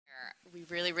We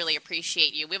really, really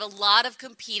appreciate you. We have a lot of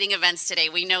competing events today.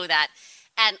 We know that.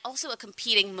 And also a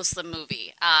competing Muslim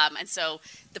movie. And so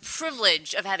the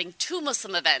privilege of having two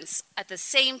Muslim events at the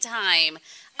same time,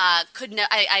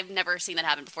 I've never seen that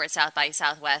happen before at South by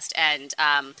Southwest, and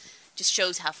just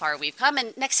shows how far we've come.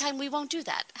 And next time we won't do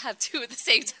that, have two at the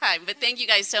same time. But thank you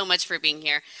guys so much for being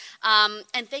here.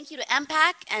 And thank you to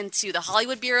MPAC and to the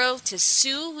Hollywood Bureau, to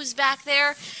Sue, who's back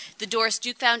there, the Doris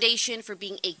Duke Foundation for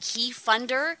being a key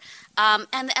funder,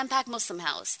 and the MPAC Muslim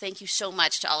House. Thank you so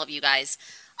much to all of you guys.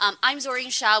 I'm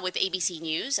Zoreen Shah with ABC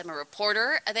News. I'm a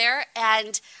reporter there,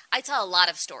 and I tell a lot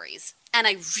of stories. And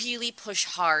I really push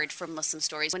hard for Muslim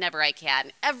stories whenever I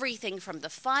can. Everything from the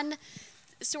fun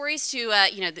stories to,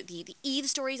 the Eid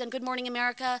stories on Good Morning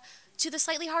America, to the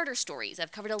slightly harder stories.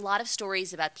 I've covered a lot of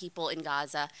stories about people in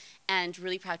Gaza, and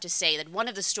really proud to say that one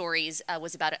of the stories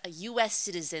was about a U.S.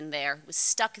 citizen there who was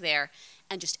stuck there,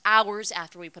 and just hours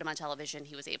after we put him on television,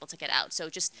 he was able to get out. So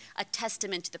just a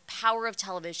testament to the power of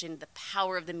television, the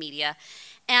power of the media.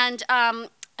 And I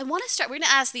want to start, we're going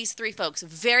to ask these three folks,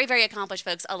 very, very accomplished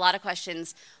folks, a lot of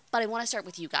questions, but I want to start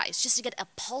with you guys, just to get a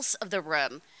pulse of the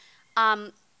room.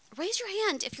 Raise your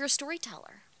hand if you're a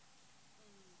storyteller.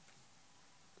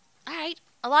 All right,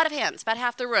 a lot of hands, about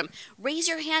half the room. Raise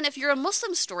your hand if you're a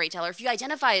Muslim storyteller, if you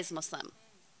identify as Muslim.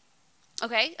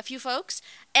 Okay, a few folks.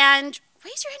 And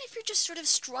raise your hand if you're just sort of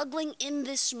struggling in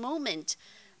this moment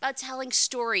about telling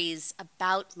stories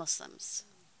about Muslims.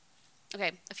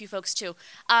 Okay, a few folks too.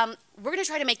 We're going to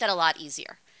try to make that a lot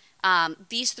easier.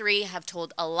 These three have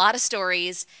told a lot of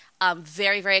stories,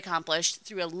 very, very accomplished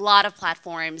through a lot of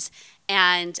platforms,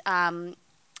 and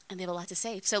they have a lot to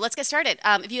say. So let's get started.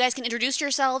 If you guys can introduce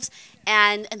yourselves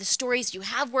and the stories you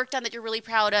have worked on that you're really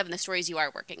proud of and the stories you are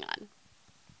working on.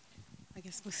 I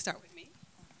guess we'll start with me.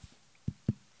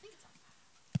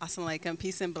 Assalamu alaikum,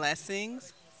 peace and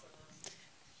blessings.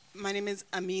 My name is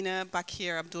Amina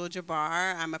Bakir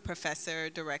Abdul-Jabbar. I'm a professor,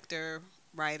 director,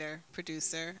 writer,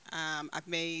 producer. I've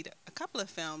made a couple of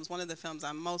films. One of the films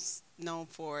I'm most known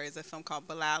for is a film called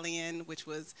Bilalian, which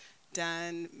was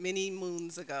done many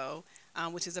moons ago,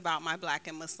 which is about my Black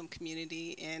and Muslim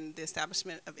community in the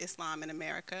establishment of Islam in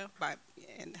America,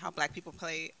 and how Black people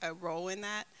play a role in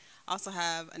that. I also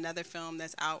have another film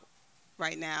that's out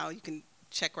right now. You can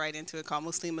check right into it, called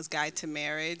Muslima's Guide to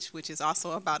Marriage, which is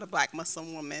also about a Black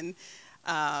Muslim woman.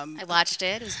 I watched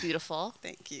it. It was beautiful.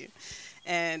 Thank you.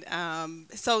 And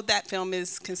so that film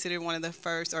is considered one of the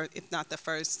first, or if not the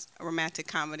first, romantic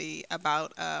comedy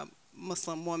about a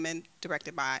Muslim woman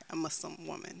directed by a Muslim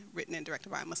woman, written and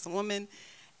directed by a Muslim woman.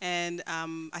 And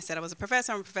I said I was a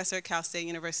professor. I'm a professor at Cal State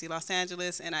University, Los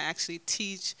Angeles, and I actually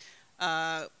teach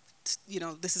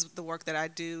this is the work that I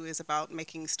do, is about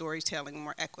making storytelling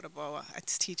more equitable. I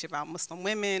teach about Muslim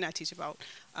women, I teach about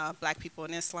Black people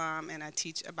in Islam, and I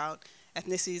teach about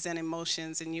ethnicities and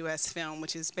emotions in U.S. film,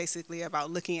 which is basically about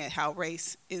looking at how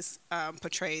race is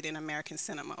portrayed in American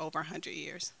cinema over 100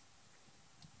 years.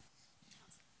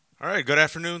 All right, good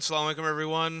afternoon. Assalamu alaikum,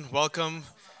 everyone. Welcome.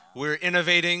 We're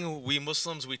innovating. We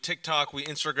Muslims, we TikTok, we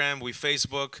Instagram, we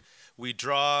Facebook, we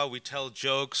draw, we tell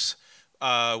jokes.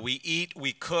 We eat,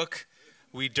 we cook,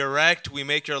 we direct, we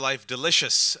make your life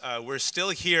delicious. We're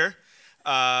still here.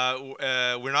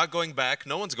 We're not going back.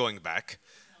 No one's going back.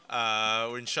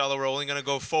 Inshallah, we're only going to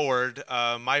go forward.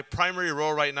 My primary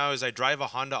role right now is I drive a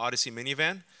Honda Odyssey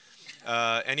minivan.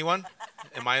 Anyone?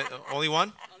 Am I the only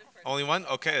one? Only one?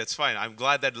 Okay, that's fine. I'm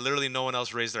glad that literally no one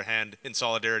else raised their hand in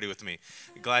solidarity with me.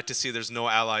 Glad to see there's no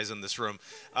allies in this room.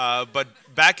 But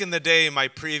back in the day, my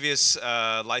previous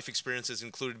life experiences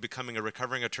included becoming a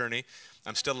recovering attorney.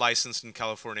 I'm still licensed in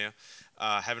California.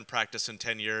 Haven't practiced in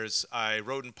 10 years. I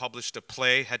wrote and published a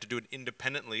play, had to do it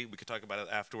independently. We could talk about it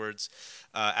afterwards,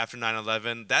 after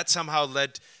 9/11. That somehow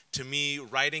led to me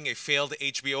writing a failed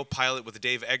HBO pilot with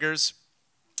Dave Eggers,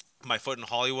 My Foot in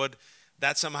Hollywood.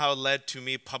 That somehow led to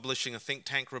me publishing a think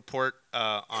tank report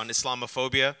on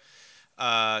Islamophobia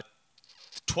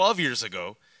 12 years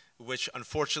ago, which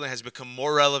unfortunately has become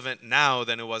more relevant now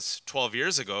than it was 12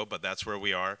 years ago, but that's where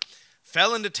we are.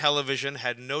 Fell into television,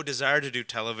 had no desire to do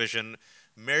television,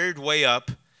 married way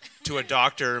up to a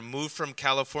doctor, moved from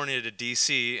California to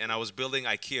D.C., and I was building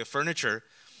IKEA furniture,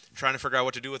 trying to figure out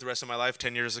what to do with the rest of my life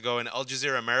 10 years ago, and Al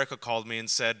Jazeera America called me and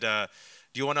said,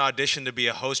 do you want to audition to be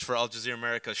a host for Al Jazeera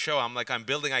America's show? I'm like, I'm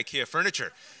building IKEA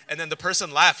furniture. And then the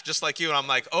person laughed just like you, and I'm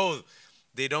like, oh,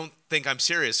 they don't think I'm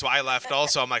serious. So I laughed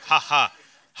also. I'm like, ha, ha,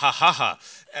 ha, ha, ha.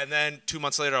 And then 2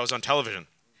 months later, I was on television,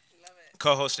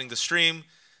 co-hosting the stream.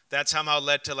 That somehow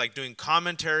led to like doing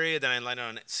commentary. Then I landed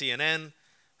on CNN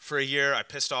for a year. I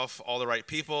pissed off all the right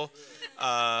people.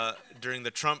 during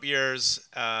the Trump years,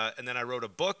 and then I wrote a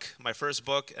book, my first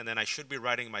book, and then I should be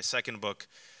writing my second book,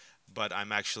 but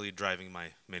I'm actually driving my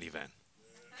minivan.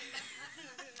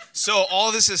 So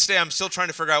all this is to say, I'm still trying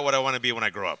to figure out what I want to be when I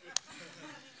grow up.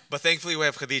 But thankfully we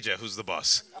have Khadija, who's the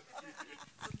boss.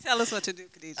 Tell us what to do,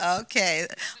 Khadija. Okay.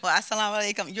 Well, assalamu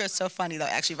alaikum. You're so funny, though,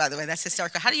 actually, by the way. That's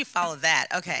hysterical. How do you follow that?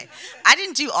 Okay. I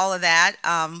didn't do all of that,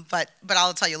 but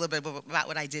I'll tell you a little bit about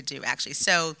what I did do, actually.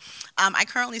 So I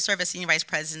currently serve as Senior Vice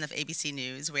President of ABC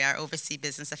News, where I oversee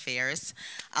business affairs.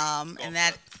 And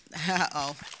that,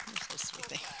 oh, you're so sweet.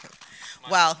 Thank you.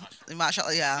 Well,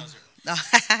 mashallah, yeah.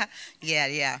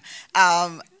 Yeah.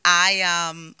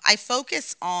 I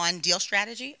focus on deal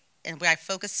strategy, and where I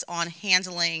focus on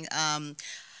handling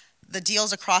the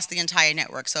deals across the entire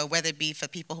network. So whether it be for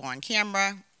people who are on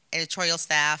camera, editorial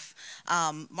staff,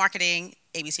 marketing,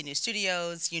 ABC News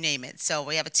Studios, you name it. So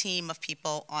we have a team of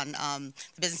people on the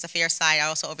business affairs side. I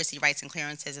also oversee rights and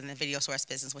clearances in the video source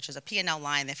business, which is a P&L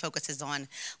line that focuses on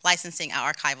licensing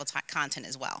our archival content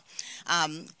as well.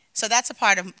 So that's a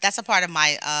part of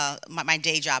my my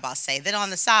day job, I'll say. Then on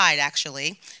the side,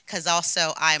 actually, because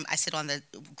also I sit on the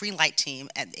greenlight team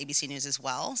at ABC News as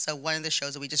well. So one of the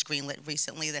shows that we just greenlit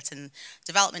recently that's in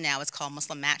development now is called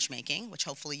Muslim Matchmaking, which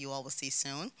hopefully you all will see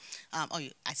soon.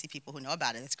 I see people who know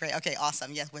about it. That's great. Okay,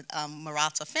 awesome. Yes, with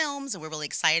Maratha Films, and we're really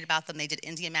excited about them. They did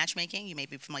Indian Matchmaking. You may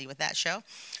be familiar with that show.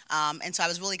 And so I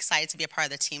was really excited to be a part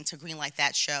of the team to greenlight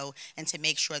that show and to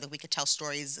make sure that we could tell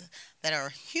stories that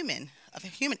are of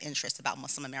human interest about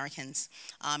Muslim Americans,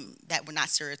 that were not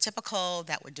stereotypical,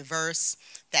 that were diverse,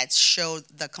 that showed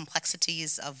the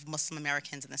complexities of Muslim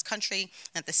Americans in this country,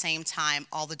 and at the same time,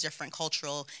 all the different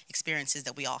cultural experiences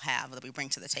that we all have, that we bring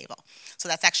to the table. So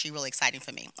that's actually really exciting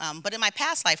for me. But in my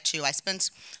past life, too, I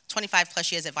spent 25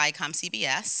 plus years at Viacom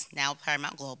CBS, now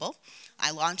Paramount Global.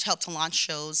 I helped to launch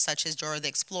shows such as Dora the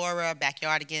Explorer,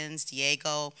 Backyardigans,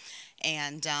 Diego,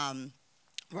 and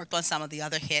worked on some of the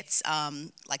other hits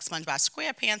like SpongeBob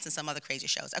SquarePants and some other crazy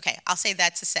shows. Okay, I say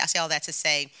all that to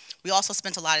say we also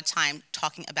spent a lot of time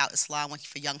talking about Islam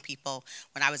for young people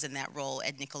when I was in that role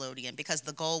at Nickelodeon, because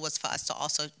the goal was for us to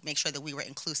also make sure that we were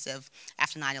inclusive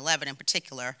after 9/11 in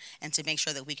particular, and to make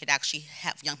sure that we could actually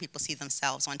have young people see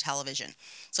themselves on television.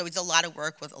 So we did a lot of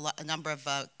work with a number of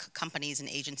companies and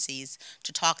agencies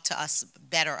to talk to us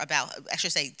better about,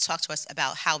 talk to us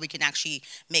about how we can actually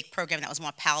make programming that was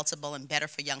more palatable and better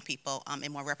for young people and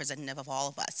more representative of all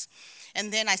of us.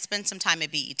 And then I spent some time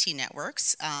at BET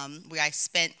Networks, where I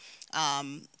spent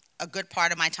a good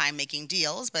part of my time making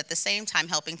deals, but at the same time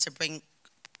helping to bring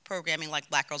programming like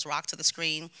Black Girls Rock to the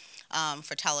screen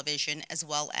for television, as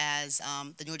well as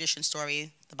the New Edition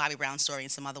story, the Bobby Brown story,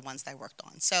 and some other ones that I worked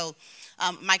on. So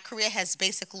my career has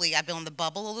basically, I've been on the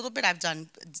bubble a little bit. I've done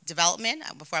development.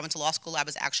 Before I went to law school, I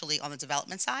was actually on the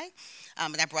development side.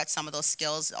 And I brought some of those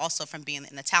skills also from being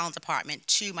in the talent department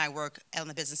to my work on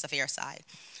the business affairs side.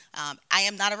 I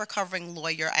am not a recovering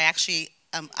lawyer. I actually,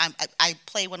 I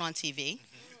play one on TV.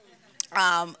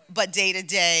 But day to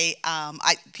day,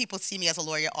 people see me as a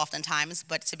lawyer oftentimes,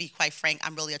 but to be quite frank,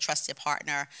 I'm really a trusted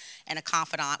partner and a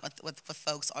confidant with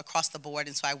folks across the board.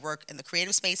 And so I work in the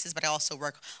creative spaces, but I also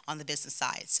work on the business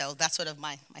side. So that's sort of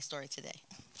my story today.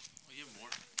 Well, you have more.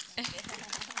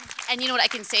 And you know what, I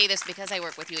can say this because I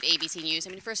work with you at ABC News. I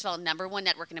mean, first of all, #1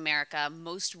 network in America,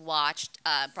 most watched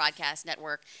broadcast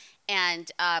network, and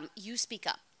you speak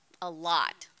up a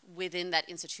lot within that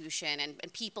institution,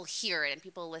 and people hear it, and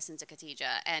people listen to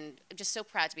Khadija, and I'm just so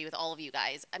proud to be with all of you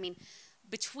guys. I mean,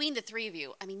 between the three of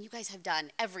you, I mean, you guys have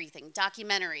done everything,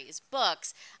 documentaries,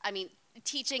 books, I mean,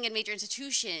 teaching in major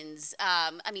institutions,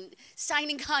 I mean,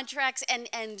 signing contracts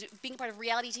and being part of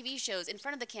reality TV shows, in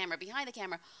front of the camera, behind the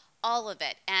camera, all of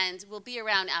it. And we'll be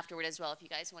around afterward as well if you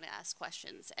guys want to ask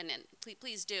questions, and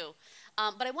please do.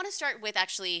 But I want to start with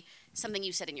actually something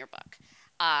you said in your book.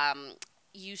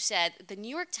 You said the New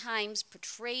York Times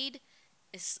portrayed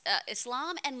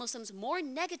Islam and Muslims more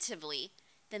negatively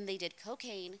than they did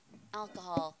cocaine,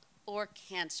 alcohol, or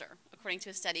cancer, according to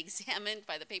a study examined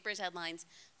by the paper's headlines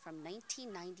from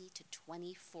 1990 to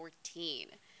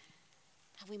 2014.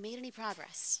 Have we made any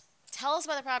progress? Tell us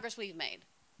about the progress we've made.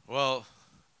 Well,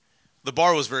 the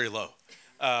bar was very low.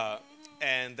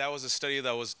 And that was a study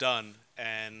that was done.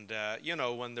 And, you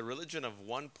know, when the religion of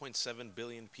 1.7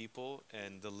 billion people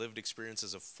and the lived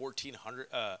experiences of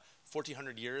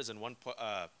 1,400 years and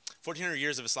 1,400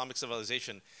 years of Islamic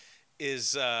civilization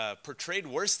is portrayed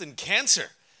worse than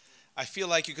cancer, I feel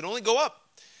like you can only go up.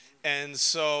 And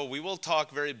so we will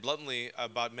talk very bluntly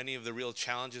about many of the real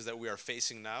challenges that we are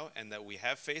facing now and that we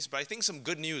have faced. But I think some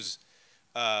good news,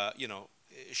 you know,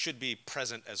 should be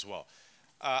present as well.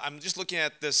 I'm just looking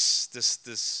at this, just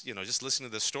listening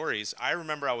to the stories. I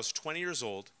remember I was 20 years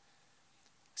old,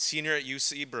 senior at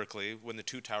UC Berkeley, when the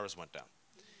two towers went down.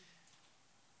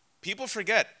 People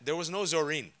forget there was no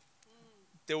Zoreen.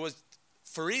 There was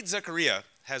Fareed Zakaria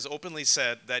has openly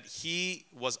said that he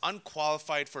was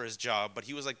unqualified for his job, but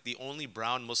he was like the only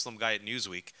brown Muslim guy at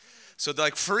Newsweek. So they're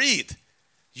like, Fareed,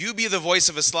 you be the voice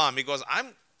of Islam. He goes,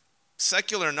 I'm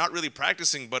secular, not really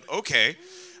practicing, but okay.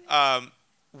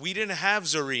 We didn't have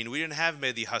Zoreen. We didn't have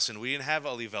Mehdi Hassan. We didn't have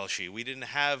Ali Velshi. We didn't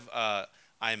have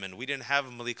Ayman. We didn't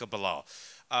have Malika Bilal.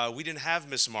 We didn't have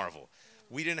Miss Marvel.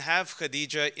 We didn't have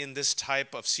Khadija in this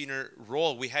type of senior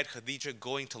role. We had Khadija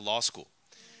going to law school.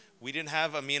 We didn't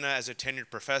have Amina as a tenured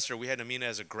professor. We had Amina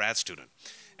as a grad student.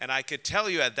 And I could tell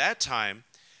you at that time,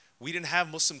 we didn't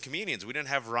have Muslim comedians. We didn't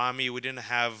have Rami. We didn't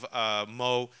have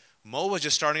Mo. Mo was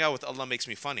just starting out with Allah Makes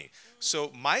Me Funny.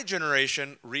 So my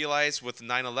generation realized with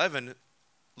 9/11,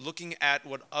 looking at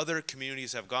what other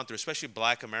communities have gone through, especially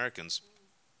black Americans,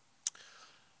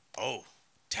 oh,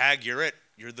 tag, you're it.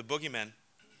 You're the boogeyman.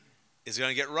 It's going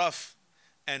to get rough.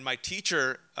 And my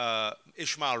teacher,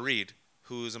 Ishmael Reed,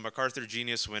 who's a MacArthur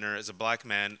Genius winner, is a black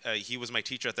man. He was my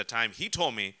teacher at the time. He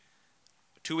told me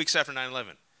 2 weeks after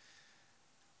 9/11,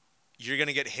 you're going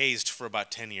to get hazed for about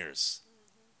 10 years.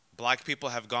 Black people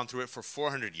have gone through it for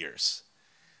 400 years.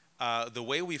 The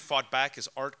way we fought back is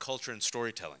art, culture, and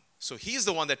storytelling. So he's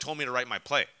the one that told me to write my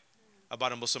play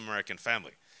about a Muslim American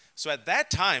family. So at that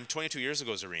time, 22 years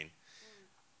ago, Zareen,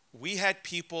 we had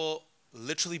people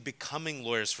literally becoming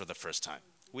lawyers for the first time.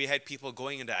 We had people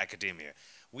going into academia.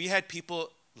 We had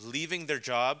people leaving their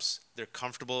jobs. They're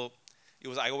comfortable.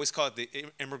 I always call it the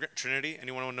immigrant trinity.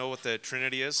 Anyone want to know what the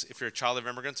trinity is? If you're a child of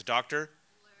immigrants, a doctor,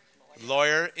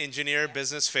 lawyer, engineer,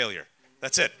 business, failure.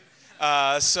 That's it.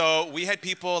 So we had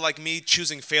people like me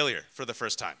choosing failure for the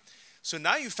first time. So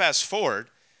now you fast forward,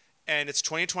 and it's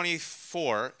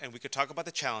 2024, and we could talk about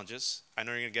the challenges. I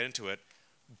know you're going to get into it.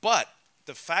 But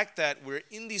the fact that we're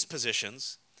in these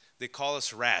positions, they call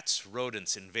us rats,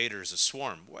 rodents, invaders, a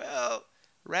swarm. Well,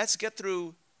 rats get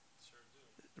through.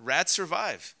 Rats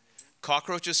survive.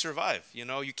 Cockroaches survive. You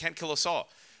know, you can't kill us all.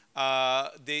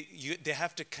 They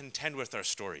have to contend with our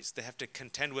stories. They have to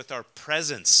contend with our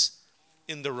presence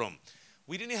in the room.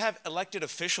 We didn't have elected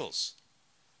officials.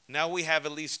 Now we have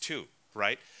at least two,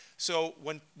 right? So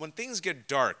when things get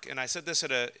dark, and I said this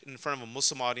in front of a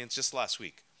Muslim audience just last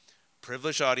week,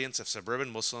 privileged audience of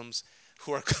suburban Muslims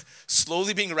who are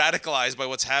slowly being radicalized by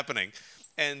what's happening,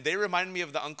 and they remind me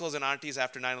of the uncles and aunties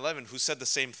after 9/11 who said the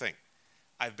same thing.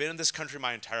 I've been in this country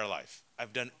my entire life.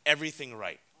 I've done everything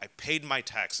right. I paid my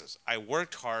taxes. I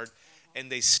worked hard, and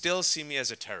they still see me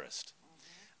as a terrorist.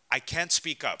 I can't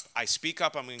speak up. I speak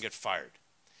up, I'm going to get fired.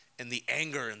 And the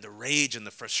anger and the rage and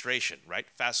the frustration, right?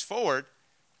 Fast forward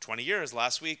 20 years,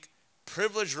 last week,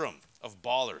 privileged room of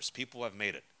ballers, people who have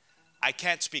made it. I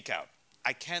can't speak out.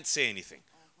 I can't say anything.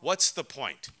 What's the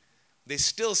point? They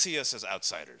still see us as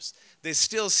outsiders. They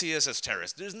still see us as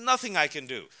terrorists. There's nothing I can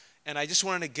do. And I just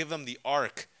wanted to give them the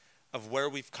arc of where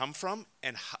we've come from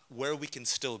and where we can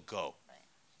still go.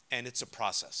 And it's a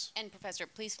process. And Professor,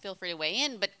 please feel free to weigh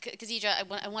in. But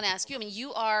Khadija, I want to ask you, I mean,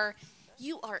 you are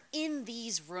in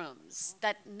these rooms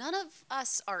that none of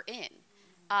us are in.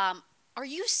 Are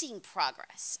you seeing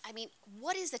progress? I mean,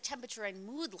 what is the temperature and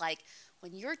mood like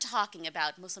when you're talking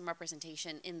about Muslim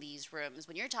representation in these rooms,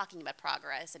 when you're talking about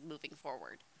progress and moving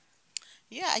forward?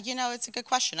 Yeah, you know, it's a good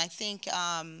question. I think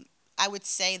I would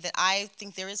say that I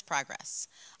think there is progress.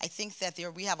 I think that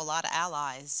we have a lot of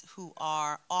allies who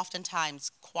are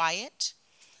oftentimes quiet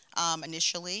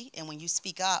initially, and when you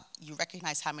speak up, you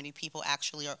recognize how many people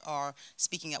actually are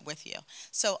speaking up with you.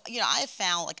 So, you know, I have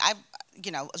found, like,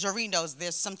 Zareen knows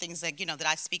there's some things that, that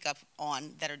I speak up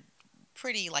on that are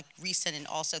pretty, like, recent, and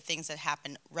also things that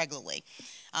happen regularly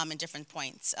in different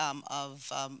points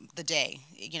of the day.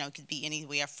 You know, it could be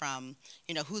anywhere from,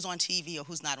 who's on TV or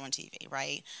who's not on TV,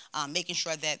 right? Making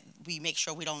sure that we make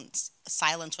sure we don't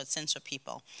silence or censor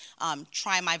people.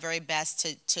 Trying my very best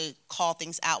to call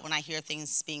things out when I hear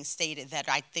things being stated that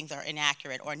I think are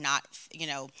inaccurate or not,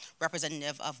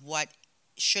 representative of what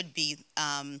should be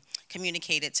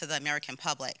communicated to the American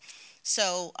public.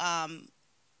 So,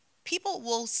 people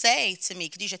will say to me,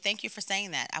 Khadija, thank you for saying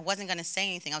that. I wasn't going to say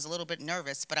anything. I was a little bit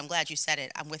nervous, but I'm glad you said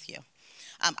it. I'm with you.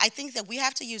 I think that we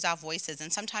have to use our voices,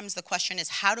 and sometimes the question is,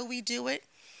 how do we do it?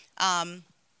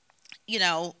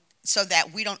 so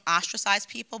that we don't ostracize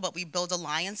people, but we build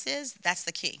alliances, that's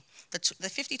the key. The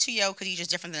 52-year-old Khadija is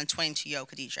different than the 22-year-old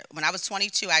Khadija. When I was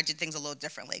 22, I did things a little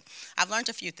differently. I've learned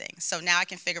a few things. So now I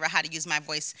can figure out how to use my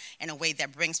voice in a way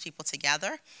that brings people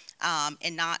together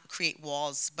and not create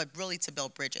walls, but really to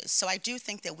build bridges. So I do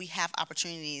think that we have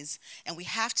opportunities, and we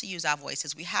have to use our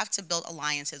voices. We have to build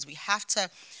alliances. We have to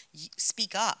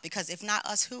speak up, because if not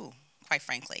us, who, quite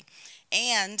frankly?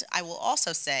 And I will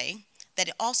also say that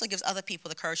it also gives other people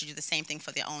the courage to do the same thing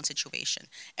for their own situation.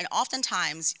 And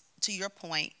oftentimes, to your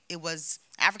point, it was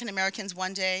African Americans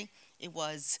one day, it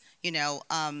was,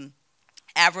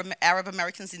 Arab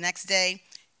Americans the next day.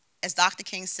 As Dr.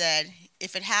 King said,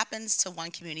 if it happens to one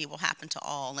community, it will happen to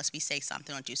all unless we say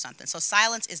something or do something. So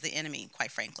silence is the enemy,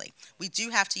 quite frankly. We do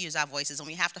have to use our voices, and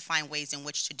we have to find ways in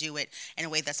which to do it in a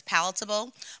way that's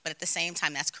palatable, but at the same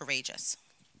time, that's courageous.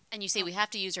 And you say we have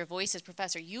to use our voices.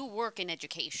 Professor, you work in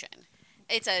education.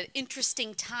 It's an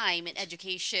interesting time in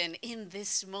education in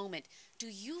this moment. Do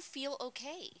you feel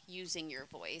okay using your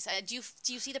voice? Do you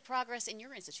see the progress in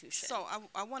your institution? So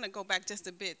I want to go back just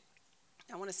a bit.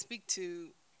 I want to speak to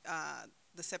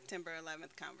the September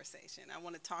 11th conversation. I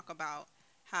want to talk about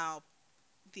how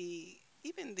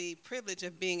even the privilege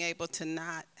of being able to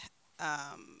not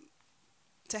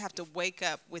to have to wake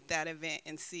up with that event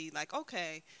and see, like,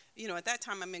 okay, at that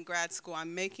time I'm in grad school,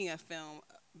 I'm making a film,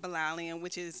 Balalian,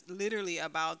 which is literally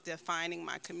about defining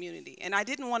my community. And I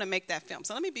didn't want to make that film.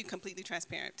 So let me be completely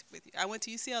transparent with you. I went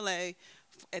to UCLA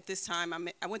at this time.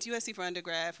 I went to USC for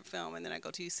undergrad for film, and then I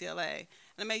go to UCLA.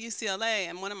 And I'm at UCLA,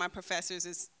 and one of my professors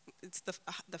it's the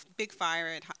big fire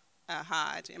at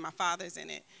Hodge, and my father's in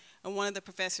it. And one of the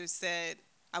professors said,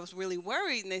 I was really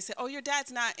worried, and they said, oh, your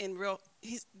dad's not in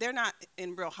they're not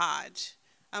in real Hodge.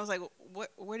 I was like,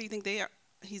 where do you think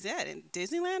he's at, in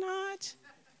Disneyland Hodge?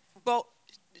 Well,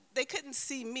 they couldn't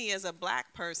see me as a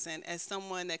black person as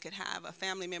someone that could have a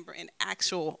family member in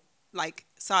actual, like,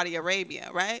 Saudi Arabia,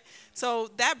 right? So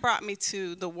that brought me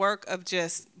to the work of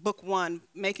just book one,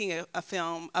 making a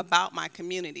film about my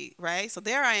community, right? So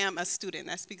there I am, a student.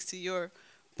 That speaks to your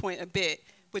point a bit,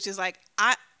 which is like,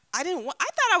 I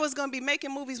thought I was going to be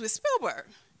making movies with Spielberg.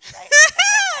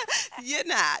 You're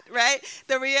not, right?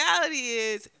 The reality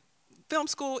is, film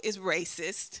school is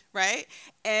racist, right?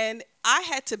 And I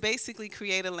had to basically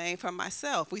create a lane for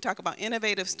myself. We talk about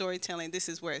innovative storytelling. This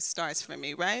is where it starts for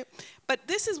me, right? But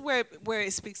this is where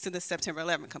it speaks to the September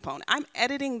 11th component. I'm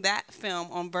editing that film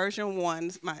on version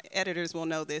 1. My editors will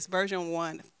know this. Version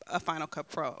 1 of Final Cut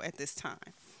Pro at this time.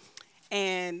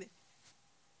 And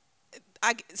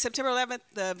September 11th,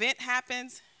 the event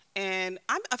happens, and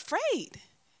I'm afraid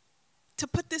to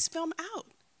put this film out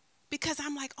because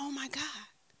I'm like, oh my God.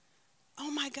 Oh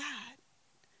my God.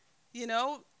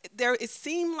 It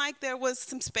seemed like there was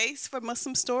some space for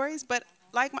Muslim stories, but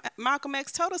like Malcolm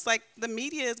X told us, like, the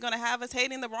media is going to have us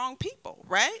hating the wrong people,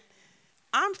 right?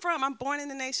 I'm born in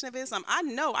the Nation of Islam. I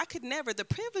know I could never, the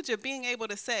privilege of being able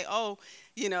to say, oh,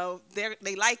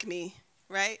 they like me,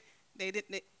 right?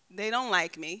 They don't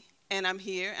like me, and I'm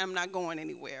here, I'm not going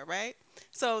anywhere, right?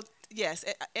 So, yes,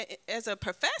 as a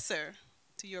professor,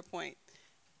 to your point,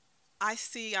 I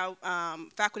see our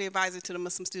faculty advisor to the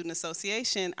Muslim Student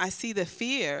Association, I see the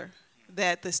fear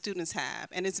that the students have,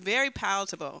 and it's very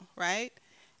palatable, right?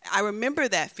 I remember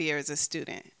that fear as a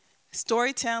student.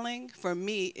 Storytelling, for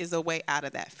me, is a way out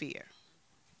of that fear.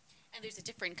 And there's a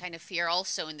different kind of fear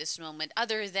also in this moment,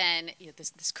 other than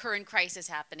this current crisis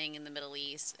happening in the Middle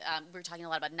East. We're talking a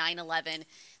lot about 9/11.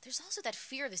 There's also that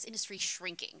fear of this industry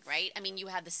shrinking, right? I mean, you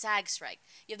have the SAG strike,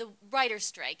 you have the writer's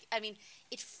strike. I mean,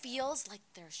 it feels like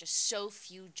there's just so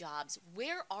few jobs.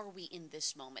 Where are we in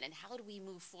this moment, and how do we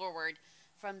move forward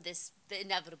from the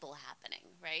inevitable happening,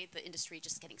 right? The industry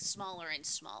just getting smaller and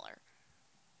smaller.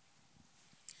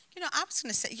 I was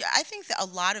going to say, I think that a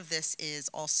lot of this is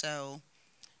also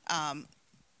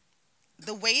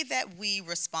the way that we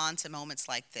respond to moments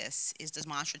like this is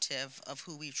demonstrative of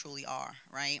who we truly are,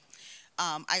 right?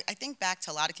 I think back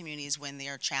to a lot of communities when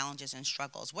there are challenges and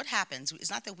struggles. What happens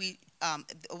is not that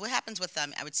what happens with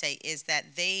them, I would say, is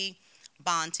that they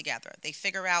bond together. They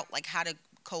figure out, like, how to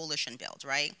coalition build,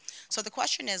 right? So the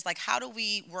question is, like, how do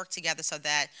we work together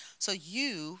so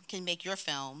you can make your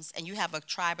films and you have a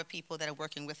tribe of people that are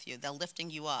working with you, they're lifting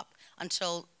you up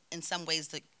until, in some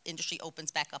ways, industry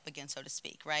opens back up again, so to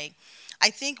speak, right? I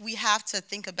think we have to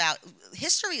think about,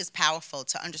 history is powerful,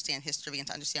 to understand history and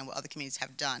to understand what other communities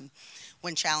have done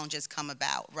when challenges come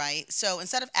about, right? So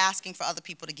instead of asking for other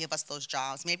people to give us those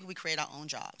jobs, maybe we create our own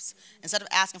jobs. Instead of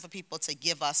asking for people to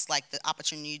give us like the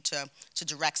opportunity to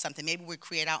direct something, maybe we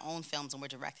create our own films and we're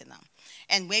directing them.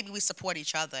 And maybe we support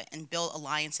each other and build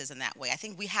alliances in that way. I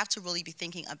think we have to really be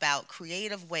thinking about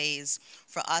creative ways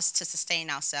for us to sustain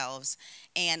ourselves.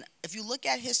 And if you look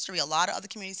at history, a lot of other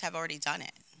communities have already done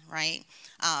it, right?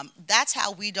 That's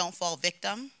how we don't fall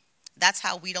victim. That's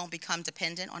how we don't become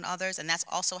dependent on others, and that's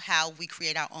also how we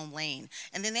create our own lane.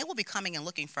 And then they will be coming and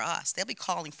looking for us. They'll be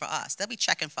calling for us. They'll be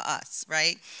checking for us,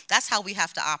 right? That's how we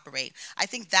have to operate. I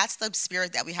think that's the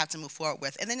spirit that we have to move forward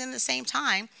with. And then in the same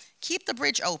time, keep the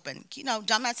bridge open. You know,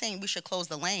 I'm not saying we should close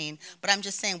the lane, but I'm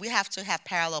just saying we have to have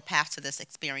parallel paths to this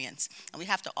experience. And we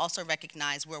have to also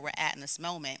recognize where we're at in this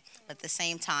moment. But at the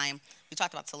same time, we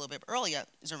talked about this a little bit earlier,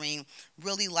 Zareen,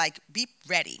 really like be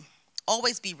ready.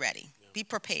 Always be ready. Be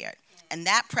prepared. And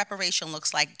that preparation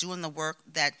looks like doing the work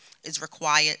that is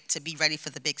required to be ready for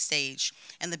the big stage.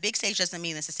 And the big stage doesn't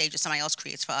mean it's a stage that somebody else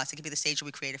creates for us. It could be the stage that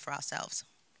we created for ourselves.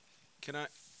 Can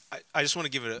I just want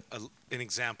to give it an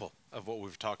example of what we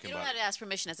were talking You about. don't have to ask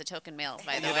permission as a token male,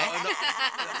 by the You way. know, no,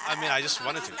 I mean, I just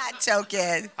wanted to. Not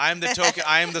token. I am the token.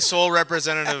 I am the sole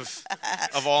representative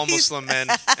of all Muslim men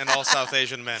and all South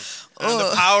Asian men. And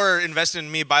the power invested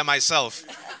in me by myself.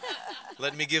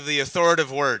 Let me give the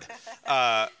authoritative word.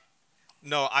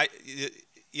 No,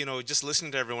 you know, just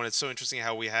listening to everyone, it's so interesting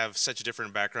how we have such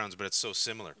different backgrounds, but it's so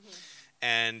similar.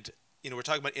 And, you know, we're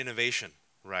talking about innovation,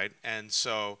 right? And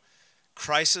so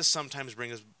crisis sometimes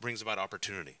brings about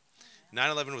opportunity.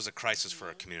 9/11 was a crisis for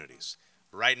our communities.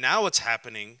 Right now what's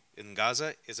happening in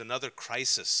Gaza is another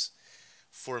crisis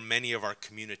for many of our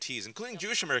communities, including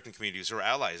Jewish American communities who are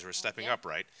allies, who are stepping up,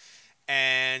 right?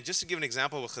 And just to give an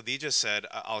example of what Khadija said,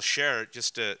 I'll share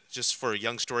just for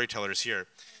young storytellers here,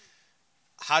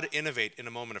 how to innovate in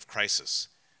a moment of crisis.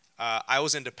 I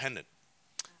was independent.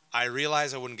 I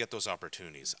realized I wouldn't get those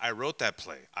opportunities. I wrote that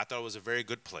play. I thought it was a very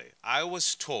good play. I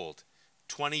was told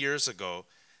 20 years ago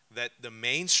that the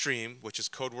mainstream, which is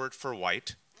code word for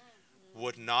white,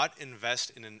 would not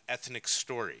invest in an ethnic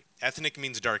story. Ethnic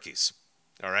means darkies,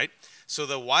 all right? So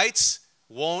the whites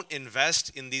won't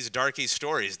invest in these darky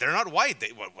stories. They're not white.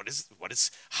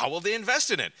 How will they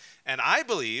invest in it? And I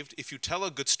believed if you tell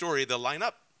a good story, they'll line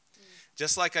up.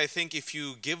 Just like I think if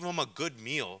you give them a good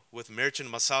meal with mirch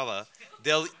and masala,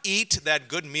 they'll eat that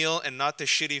good meal and not the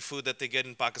shitty food that they get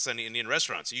in Pakistani Indian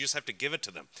restaurants. You just have to give it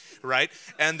to them, right?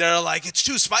 And they're like, it's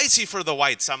too spicy for the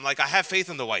whites. I'm like, I have faith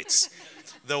in the whites.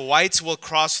 The whites will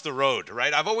cross the road,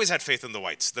 right? I've always had faith in the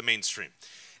whites, the mainstream.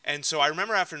 And so I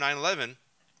remember after 9/11,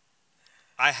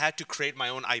 I had to create my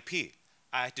own IP.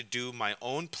 I had to do my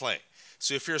own play.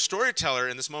 So if you're a storyteller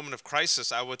in this moment of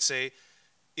crisis, I would say,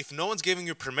 if no one's giving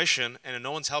you permission and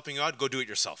no one's helping you out, go do it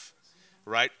yourself,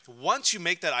 right? Once you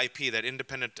make that IP, that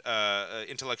independent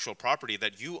intellectual property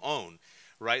that you own,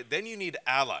 right, then you need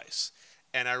allies.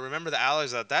 And I remember the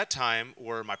allies at that time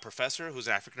were my professor, who's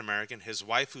African-American, his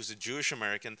wife, who's a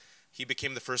Jewish-American. He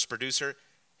became the first producer.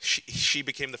 She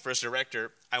became the first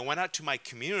director. I went out to my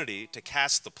community to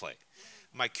cast the play.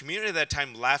 My community at that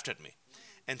time laughed at me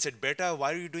and said, "Beta,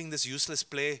 why are you doing this useless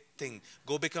play thing?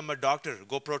 Go become a doctor,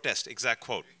 go protest," exact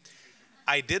quote.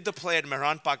 I did the play at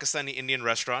Mehran Pakistani Indian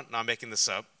restaurant, not making this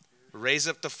up, raise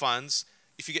up the funds.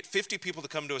 If you get 50 people to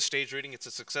come to a stage reading, it's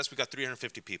a success. We got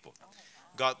 350 people.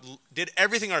 Did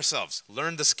everything ourselves,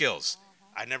 learned the skills.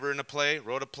 I never written a play,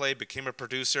 wrote a play, became a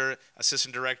producer,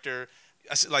 assistant director,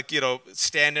 like, you know,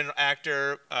 stand-in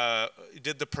actor,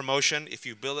 did the promotion. If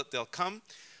you bill it, they'll come.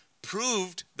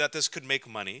 Proved that this could make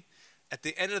money. At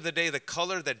the end of the day, the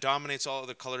color that dominates all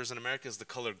other colors in America is the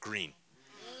color green.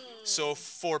 So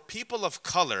for people of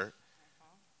color,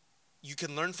 you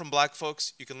can learn from black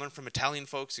folks, you can learn from Italian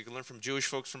folks, you can learn from Jewish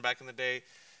folks from back in the day.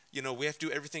 You know, we have to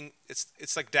do everything,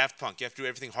 it's like Daft Punk. You have to do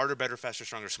everything harder, better, faster,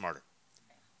 stronger, smarter.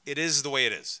 It is the way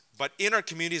it is. But in our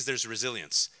communities, there's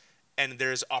resilience and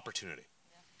there's opportunity.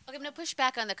 Okay, I'm going to push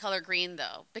back on the color green,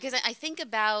 though, because I think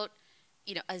about,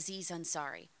 you know, Aziz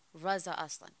Ansari, Raza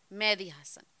Aslan, Mehdi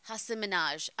Hassan, Hassan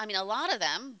Minaj. I mean, a lot of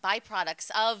them byproducts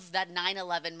of that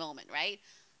 9/11 moment, right?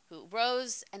 Who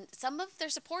rose, and some of their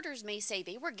supporters may say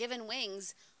they were given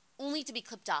wings only to be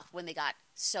clipped off when they got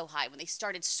so high, when they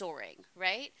started soaring,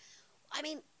 right? I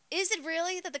mean, is it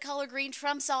really that the color green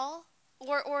trumps all?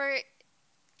 Or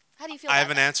how do you feel about I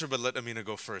have an that? answer, but let Amina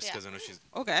go first because I know she's...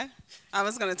 Okay. I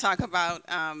was going to talk about,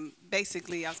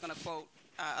 basically, I was going to quote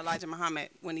Elijah Muhammad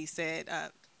when he said,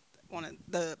 one of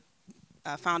the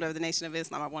founder of the Nation of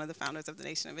Islam, or one of the founders of the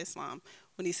Nation of Islam,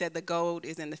 when he said the gold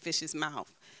is in the fish's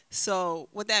mouth. So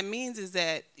what that means is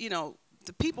that, you know,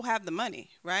 the people have the money,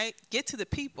 right? Get to the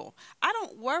people. I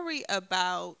don't worry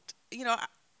about, you know,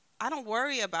 I don't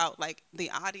worry about like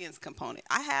the audience component.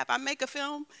 I make a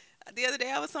film. The other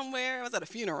day I was somewhere, I was at a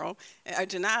funeral, a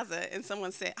janaza, and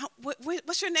someone said, oh,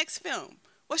 what's your next film?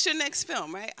 What's your next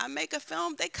film, right? I make a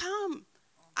film, they come.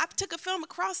 I took a film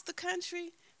across the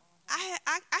country. I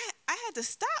had to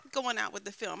stop going out with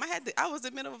the film. I was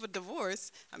in the middle of a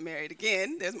divorce. I'm married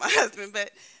again. There's my husband.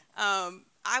 But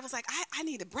I was like, I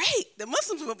need a break. The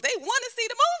Muslims, they want to see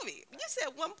the movie. You said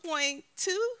 1.2? 1.8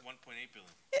 billion.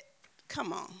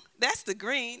 Come on. That's the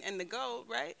green and the gold,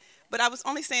 right? But I was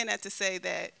only saying that to say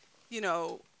that, you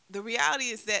know, the reality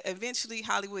is that eventually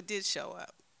Hollywood did show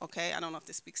up, okay? I don't know if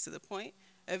this speaks to the point.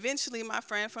 Eventually, my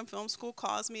friend from film school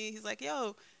calls me. He's like,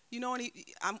 yo, you know, and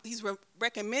he's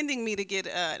recommending me to get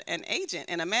an agent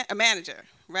and a manager,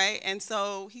 right? And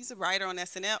so he's a writer on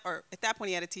SNL, or at that point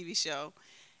he had a TV show.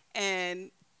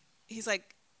 And he's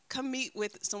like, come meet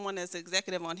with someone that's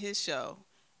executive on his show.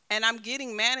 And I'm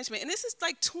getting management. And this is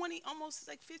like almost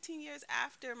like 15 years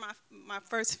after my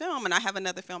first film. And I have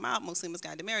another film out, Muslims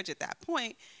Guide to Marriage, at that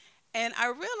point. And I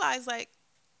realized, like,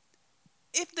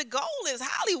 if the goal is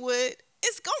Hollywood,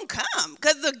 it's going to come.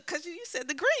 Because you said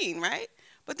the green, right?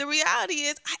 But the reality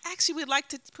is, I actually would like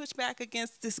to push back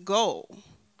against this goal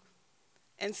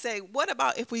and say, what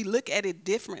about if we look at it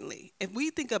differently? If we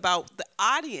think about the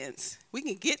audience, we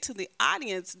can get to the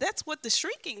audience. That's what the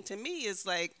shrinking to me is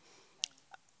like.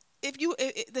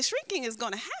 The shrinking is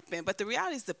going to happen, but the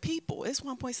reality is the people. It's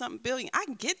 1.something billion. I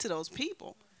can get to those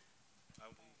people.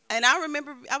 And I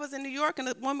remember I was in New York, and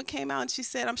a woman came out, and she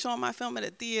said, I'm showing my film at a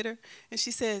theater, and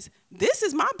she says, this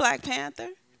is my Black Panther.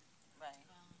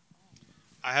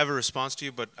 I have a response to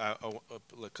you, but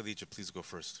Khadija, please go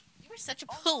first. You were such a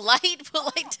polite.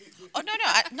 Oh,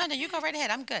 no, you go right ahead.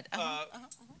 I'm good.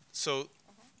 So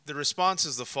the response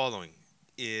is the following,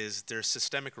 is there's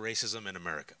systemic racism in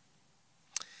America.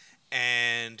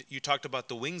 And you talked about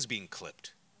the wings being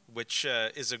clipped, which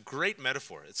is a great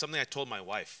metaphor. It's something I told my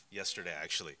wife yesterday,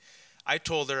 actually. I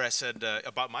told her, I said,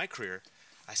 about my career,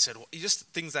 I said, well, just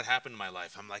things that happened in my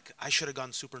life. I'm like, I should have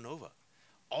gone supernova.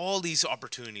 All these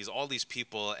opportunities, all these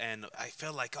people, and I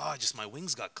felt like, oh, just my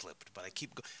wings got clipped. But I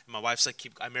keep going. My wife's like,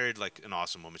 I married like an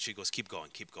awesome woman. She goes, keep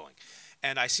going, keep going.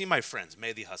 And I see my friends,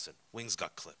 Mehdi Hassan, wings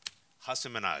got clipped.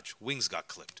 Hassan Minhaj, wings got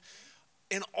clipped.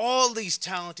 And all these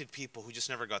talented people who just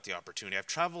never got the opportunity. I've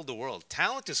traveled the world.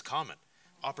 Talent is common.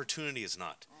 Opportunity is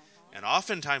not. And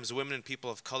oftentimes women and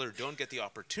people of color don't get the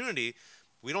opportunity.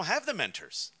 We don't have the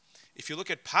mentors. If you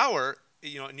look at power,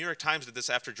 you know, New York Times did this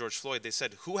after George Floyd. They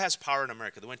said, who has power in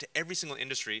America? They went to every single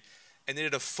industry and they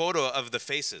did a photo of the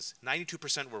faces.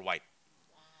 92% were white.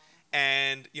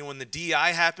 And you know, when the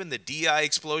DEI happened, the DEI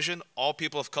explosion, all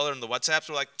people of color in the WhatsApps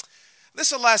were like,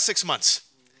 this will last 6 months.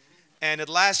 And it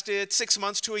lasted 6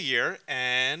 months to a year,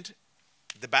 and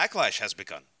the backlash has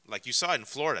begun. Like you saw in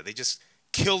Florida, they just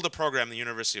killed the program at the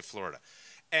University of Florida.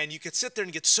 And you could sit there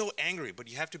and get so angry, but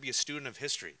you have to be a student of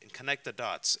history and connect the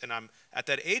dots. And I'm at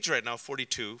that age right now,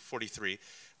 42, 43,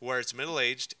 where it's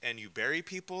middle-aged, and you bury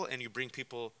people and you bring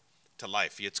people to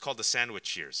life. It's called the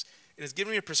sandwich years. And it's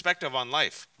giving me a perspective on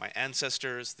life, my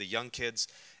ancestors, the young kids.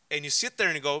 And you sit there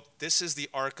and you go, this is the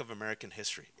arc of American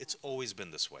history. It's always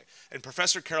been this way. And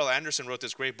Professor Carol Anderson wrote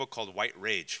this great book called White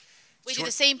Rage. Wait, do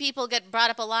the same people get brought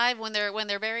up alive when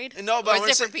they're buried? No, but or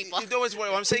different people? You know,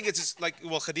 what I'm saying is, like,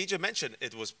 well, Khadija mentioned,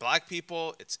 it was black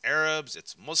people, it's Arabs,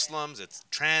 it's Muslims, it's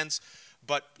trans.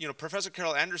 But, you know, Professor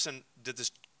Carol Anderson did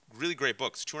this really great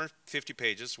book. It's 250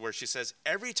 pages where she says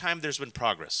every time there's been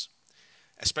progress,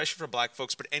 especially for black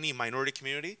folks, but any minority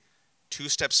community, 2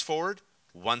 steps forward,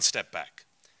 1 step back.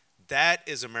 That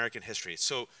is American history.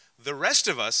 So the rest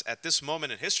of us at this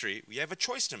moment in history, we have a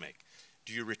choice to make.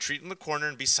 Do you retreat in the corner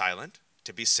and be silent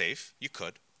to be safe? You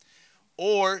could.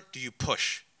 Or do you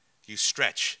push? You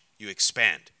stretch? You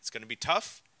expand? It's going to be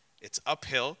tough. It's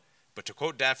uphill. But to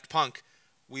quote Daft Punk,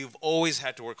 we've always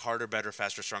had to work harder, better,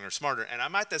 faster, stronger, smarter. And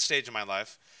I'm at that stage in my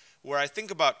life where I think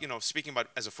about, you know, speaking about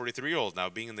as a 43-year-old now,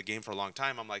 being in the game for a long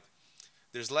time, I'm like,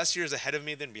 there's less years ahead of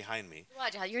me than behind me.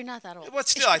 Watch out, you're not that old. But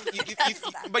still,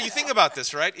 but you think about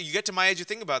this, right? You get to my age, you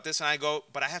think about this, and I go,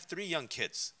 but I have 3 young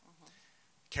kids.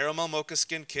 Caramel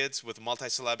mocha-skinned kids with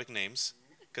multisyllabic names.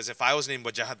 Because if I was named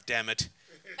Wajahat, damn it,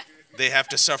 they have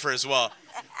to suffer as well.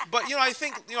 But, you know, I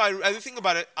think, you know, I think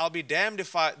about it, I'll be damned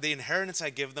if the inheritance I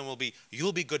give them will be,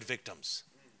 you'll be good victims.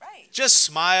 Right. Just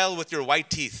smile with your white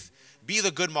teeth. Be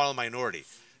the good model minority.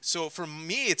 So for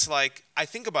me, it's like, I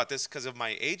think about this because of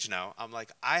my age now. I'm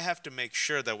like, I have to make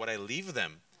sure that what I leave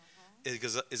them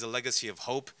is a legacy of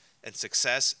hope and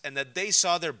success, and that they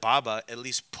saw their Baba at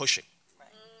least pushing. Right.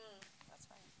 That's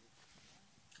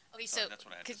right. Okay, so that's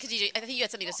what I had to I think you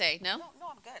had something to say. No? No,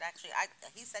 I'm good. Actually,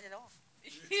 he said it all.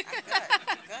 I'm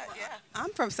good, yeah. I'm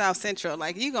from South Central.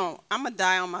 Like I'm gonna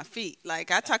die on my feet.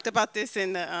 Like I talked about this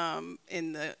in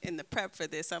the prep for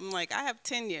this. I'm like, I have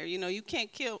tenure. You know, you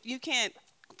can't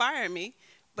fire me,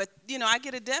 but you know, I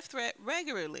get a death threat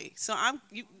regularly. So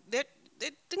they're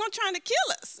gonna try to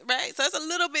kill us, right? So it's a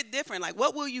little bit different. Like,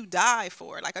 what will you die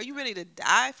for? Like, are you ready to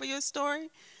die for your story?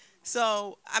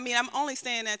 So, I mean, I'm only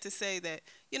saying that to say that,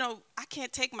 you know, I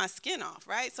can't take my skin off,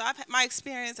 right? So I've had my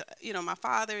experience, you know, my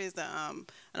father is an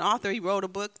author. He wrote a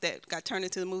book that got turned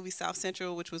into the movie South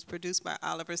Central, which was produced by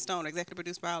Oliver Stone, executive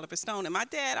produced by Oliver Stone. And my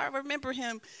dad, I remember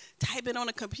him typing on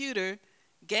a computer,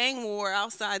 gang war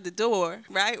outside the door,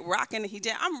 right? Rocking the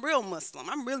hijab. I'm real Muslim.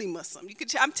 I'm really Muslim.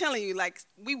 I'm telling you, like,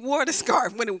 we wore the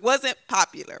scarf when it wasn't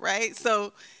popular, right?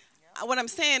 So what I'm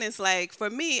saying is, like, for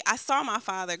me, I saw my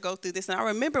father go through this, and I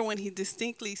remember when he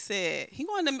distinctly said, he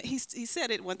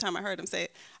said it one time, I heard him say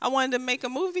it, I wanted to make a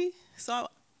movie, so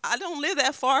I don't live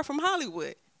that far from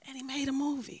Hollywood. And he made a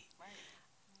movie.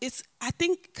 Right. I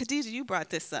think, Khadija, you brought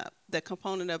this up, the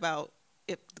component about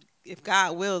if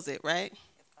God wills it, right?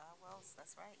 If God wills,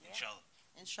 that's right, yeah. Inshallah.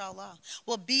 Inshallah.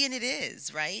 Well, be and it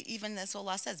is, right? Even that's what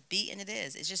Allah says, be and it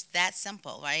is. It's just that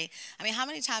simple, right? I mean, how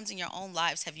many times in your own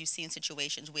lives have you seen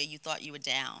situations where you thought you were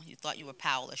down, you thought you were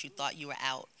powerless, you thought you were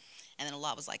out, and then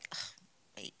Allah was like,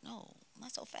 wait, no,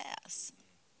 not so fast.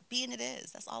 Be and it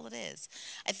is. That's all it is.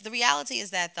 The reality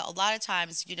is that a lot of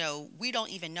times, you know, we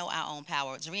don't even know our own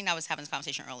power. Zareen and I was having this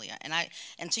conversation earlier,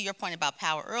 and to your point about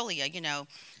power earlier, you know,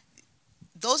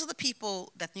 those are the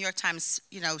people that New York Times,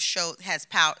 you know,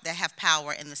 have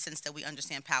power in the sense that we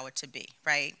understand power to be,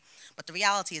 right? But the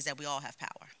reality is that we all have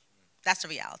power. That's the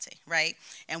reality, right?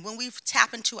 And when we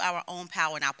tap into our own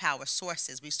power and our power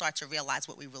sources, we start to realize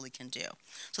what we really can do.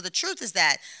 So the truth is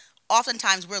that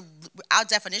oftentimes our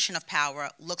definition of power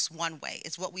looks one way.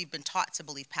 It's what we've been taught to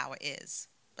believe power is.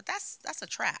 But that's a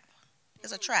trap.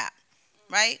 It's a trap,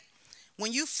 right?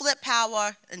 When you flip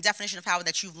power and definition of power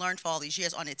that you've learned for all these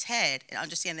years on its head and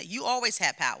understand that you always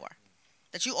had power,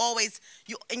 that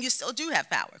and you still do have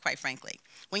power, quite frankly.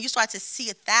 When you start to see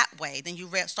it that way, then you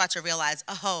start to realize,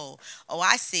 oh,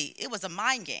 I see. It was a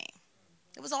mind game.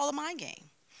 It was all a mind game.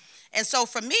 And so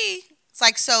for me, it's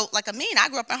like Amin, I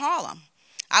grew up in Harlem.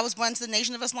 I was born into the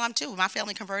Nation of Islam too. My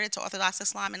family converted to Orthodox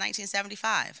Islam in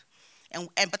 1975.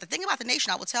 But the thing about the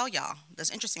nation, I will tell y'all,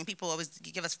 there's interesting people always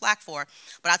give us flack for,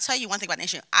 but I'll tell you one thing about the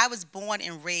nation. I was born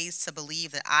and raised to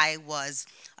believe that I was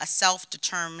a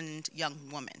self-determined young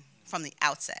woman from the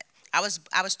outset. I was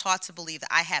taught to believe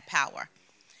that I had power.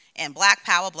 And black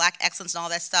power, black excellence, and all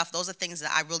that stuff, those are things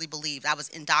that I really believed. I was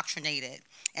indoctrinated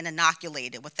and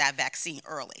inoculated with that vaccine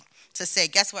early to say,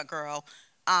 guess what, girl?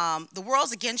 The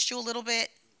world's against you a little bit.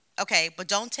 Okay, but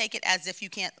don't take it as if you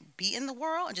can't be in the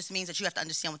world. It just means that you have to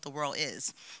understand what the world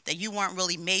is, that you weren't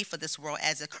really made for this world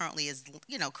as it currently is,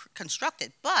 you know,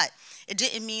 constructed. But it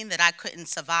didn't mean that I couldn't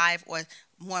survive or,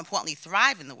 more importantly,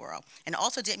 thrive in the world. And it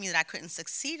also didn't mean that I couldn't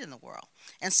succeed in the world.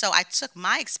 And so I took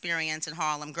my experience in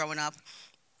Harlem growing up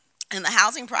in the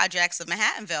housing projects of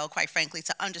Manhattanville, quite frankly,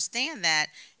 to understand that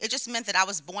it just meant that I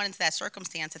was born into that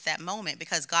circumstance at that moment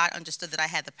because God understood that I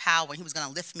had the power and he was going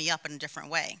to lift me up in a different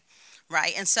way.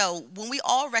 Right? And so when we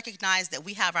all recognize that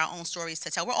we have our own stories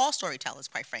to tell, we're all storytellers,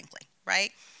 quite frankly, right?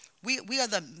 We are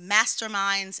the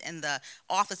masterminds and the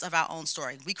authors of our own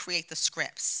story. We create the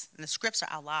scripts, and the scripts are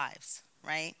our lives,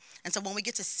 right? And so when we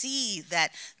get to see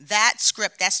that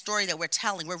script, that story that we're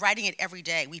telling, we're writing it every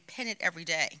day. We pen it every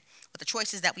day with the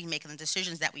choices that we make and the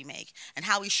decisions that we make and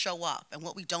how we show up and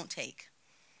what we don't take.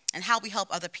 And how we help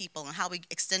other people and how we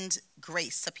extend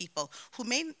grace to people who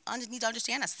may need to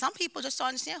understand us. Some people just don't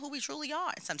understand who we truly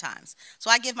are sometimes.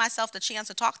 So I give myself the chance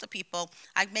to talk to people.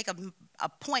 I make a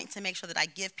point to make sure that I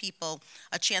give people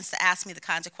a chance to ask me the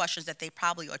kinds of questions that they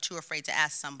probably are too afraid to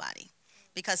ask somebody.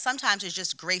 Because sometimes it's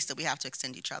just grace that we have to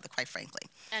extend each other, quite frankly.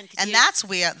 And that's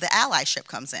where the allyship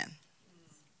comes in.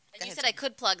 And you said I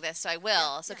could plug this, so I will.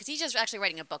 Yeah, so Khadijah's actually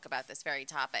writing a book about this very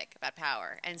topic, about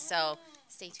power. And so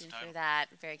stay tuned for that.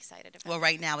 I'm very excited about it. Well,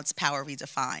 right now it's Power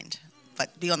Redefined.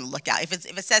 But be on the lookout. If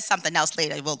it says something else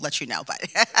later, we'll let you know. But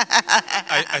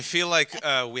I feel like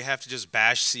we have to just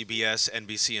bash CBS,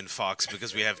 NBC, and Fox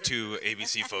because we have two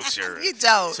ABC folks here. You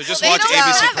don't. So just watch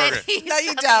ABC program. No,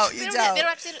 you don't. You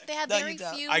don't. They have very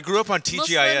few I grew up on TGIF.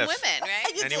 Muslim women,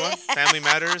 right? Anyone? Family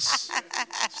Matters?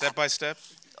 Step by Step?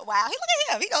 Wow, look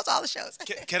at him. He knows all the shows.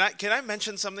 Can I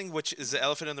mention something which is the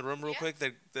elephant in the room real quick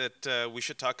that we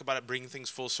should talk about it, bringing things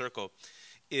full circle,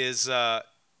 is,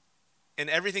 and And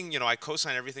everything, you know, I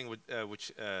co-sign everything with,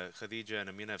 which Khadija and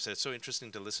Amina have said. It's so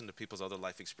interesting to listen to people's other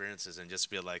life experiences and just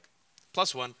be like,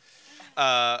 +1.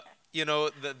 You know,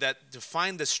 that to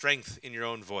find the strength in your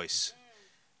own voice,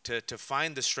 to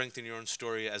find the strength in your own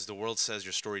story as the world says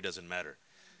your story doesn't matter.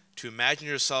 To imagine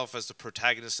yourself as the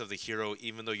protagonist of the hero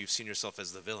even though you've seen yourself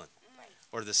as the villain,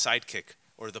 or the sidekick,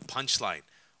 or the punchline,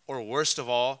 or worst of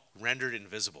all, rendered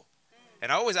invisible.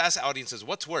 And I always ask audiences,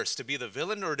 what's worse, to be the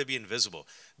villain or to be invisible?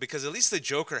 Because at least the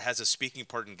Joker has a speaking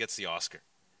part and gets the Oscar.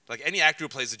 Like any actor who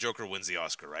plays the Joker wins the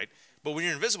Oscar, right? But when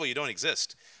you're invisible, you don't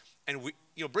exist. And we,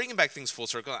 you know, bringing back things full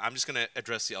circle, I'm just going to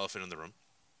address the elephant in the room.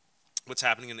 What's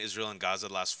happening in Israel and Gaza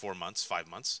the last 4 months, 5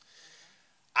 months.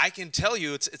 I can tell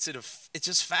you it's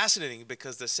just fascinating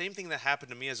because the same thing that happened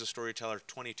to me as a storyteller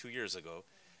 22 years ago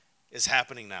is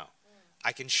happening now.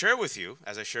 I can share with you,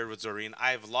 as I shared with Zoreen,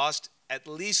 I've lost at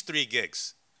least 3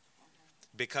 gigs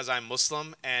because I'm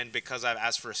Muslim and because I've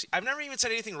asked for a seat. I've never even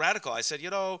said anything radical. I said, you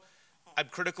know, I'm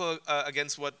critical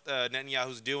against what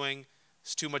Netanyahu's doing.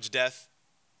 It's too much death.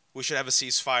 We should have a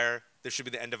ceasefire. There should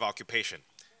be the end of occupation.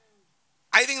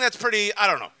 I think that's pretty, I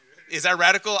don't know. Is that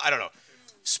radical? I don't know.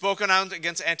 Spoken out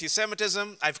against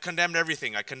anti-Semitism. I've condemned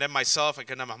everything. I condemn myself. I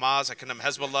condemn Hamas. I condemn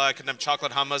Hezbollah. I condemn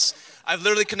chocolate hummus. I've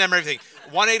literally condemned everything.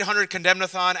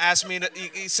 1-800-CONDEMNATHON. Ask me,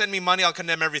 send me money. I'll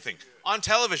condemn everything. On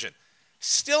television.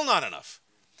 Still not enough.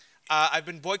 I've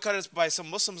been boycotted by some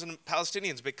Muslims and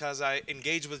Palestinians because I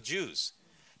engage with Jews.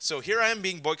 So here I am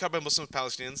being boycotted by Muslims and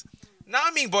Palestinians. Now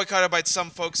I'm being boycotted by some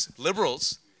folks,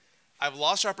 liberals. I've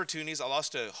lost opportunities. I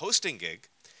lost a hosting gig.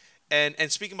 And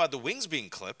speaking about the wings being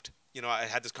clipped, you know, I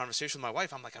had this conversation with my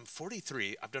wife. I'm like, I'm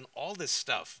 43. I've done all this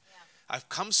stuff. Yeah. I've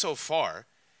come so far.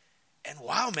 And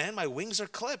wow, man, my wings are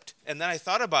clipped. And then I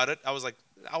thought about it. I was like,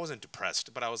 I wasn't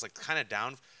depressed, but I was like kind of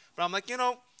down. But I'm like, you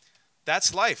know,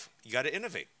 that's life. You got to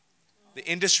innovate. The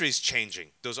industry's changing.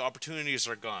 Those opportunities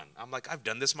are gone. I'm like, I've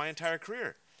done this my entire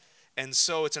career. And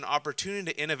so it's an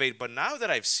opportunity to innovate. But now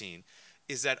that I've seen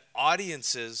is that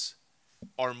audiences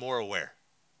are more aware.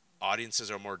 Audiences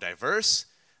are more diverse.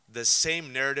 The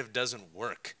same narrative doesn't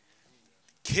work.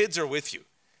 Kids are with you.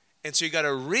 And so you got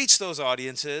to reach those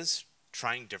audiences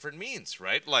trying different means,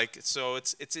 right? Like, so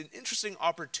it's an interesting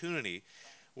opportunity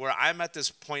where I'm at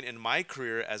this point in my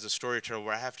career as a storyteller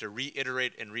where I have to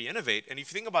reiterate and re-innovate. And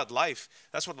if you think about life,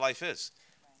 that's what life is.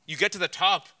 You get to the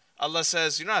top, Allah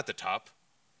says, you're not at the top.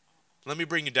 Let me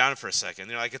bring you down for a second.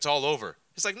 You're like, it's all over.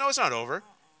 It's like, no, it's not over.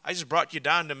 I just brought you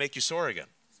down to make you soar again.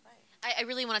 I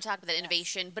really want to talk about that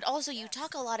innovation, but also you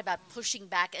talk a lot about pushing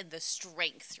back and the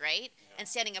strength, right? Yeah. And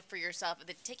standing up for yourself,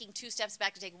 taking 2 steps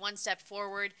back to take 1 step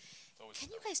forward. Can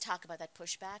you guys talk about that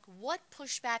pushback? What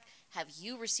pushback have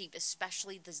you received,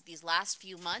 especially these last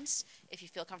few months, if you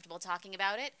feel comfortable talking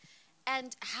about it?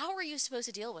 And how are you supposed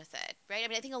to deal with it, right? I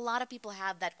mean, I think a lot of people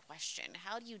have that question.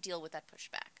 How do you deal with that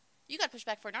pushback? You got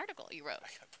pushback for an article you wrote.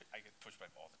 I get pushback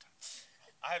all the time.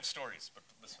 I have stories, but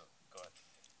listen, go ahead.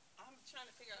 I'm trying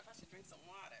to figure out if I should drink some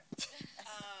water.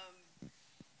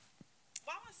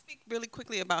 Well, I want to speak really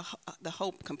quickly about the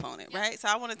hope component, right? So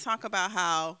I want to talk about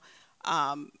how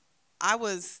I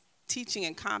was teaching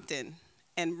in Compton,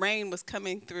 and rain was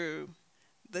coming through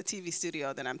the TV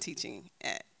studio that I'm teaching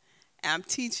at. And I'm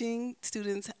teaching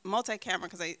students multi-camera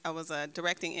because I was a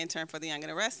directing intern for The Young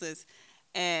and the Restless.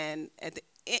 And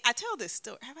I tell this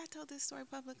story. Have I told this story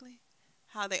publicly?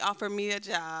 How they offered me a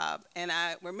job, and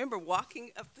I remember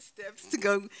walking up the steps to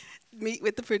go meet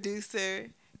with the producer,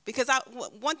 because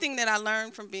one thing that I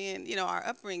learned from being, you know, our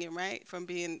upbringing, right, from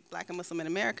being Black and Muslim in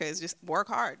America is just work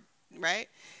hard, right?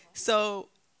 So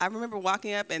I remember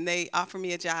walking up, and they offered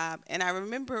me a job, and I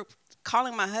remember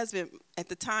calling my husband at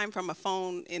the time from a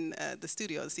phone in the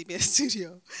studio, the CBS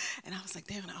studio, and I was like,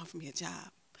 they're gonna offer me a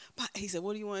job. But he said,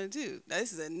 what do you want to do? Now,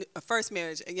 this is a first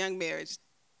marriage, a young marriage,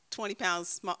 20 pounds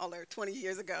smaller 20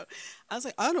 years ago. I was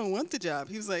like, I don't want the job.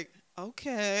 He was like,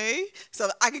 okay. So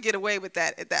I could get away with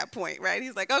that at that point, right?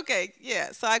 He's like, okay,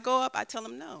 yeah. So I go up, I tell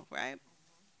him no, right?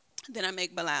 Then I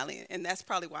make Bilali, and that's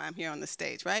probably why I'm here on the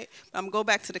stage, right? I'm going to go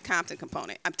back to the Compton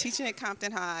component. I'm teaching at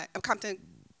Compton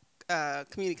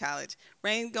Community College.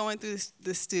 Rain going through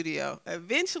the studio.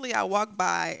 Eventually, I walk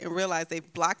by and realize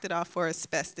they've blocked it off for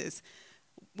asbestos.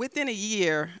 Within a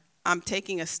year, I'm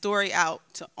taking a story out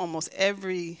to almost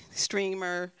every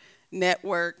streamer,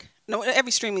 network,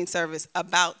 every streaming service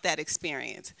about that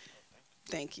experience.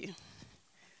 Thank you.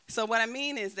 So what I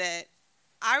mean is that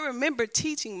I remember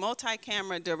teaching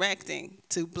multi-camera directing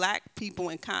to Black people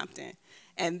in Compton,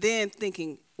 and then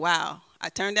thinking, wow, I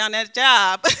turned down that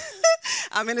job.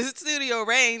 I'm in the studio,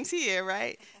 Rain's here,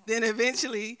 right? Then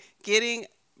eventually getting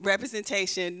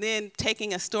representation, then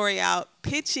taking a story out,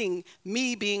 pitching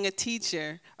me being a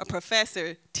teacher, a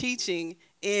professor teaching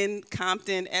in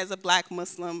Compton as a black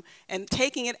Muslim, and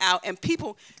taking it out, and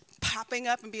people popping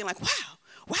up and being like, wow,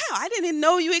 I didn't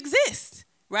know you exist,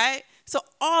 right? So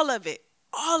all of it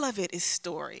is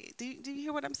story. Do you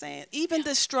hear what I'm saying? Even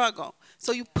the struggle.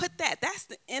 So you put that's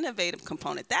the innovative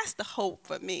component. That's the hope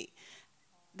for me.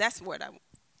 That's what I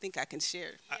think I can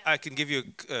share. I can give you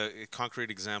a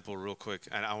concrete example real quick,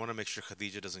 and I want to make sure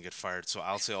Khadija doesn't get fired, so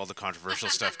I'll say all the controversial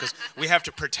stuff, because we have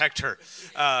to protect her,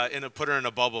 put her in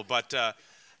a bubble. But,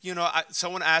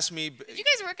 someone asked me... Did you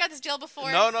guys work at this jail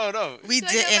before? No. We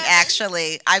didn't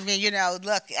actually. I mean,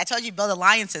 look, I told you build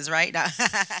alliances, right? No,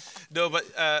 No, but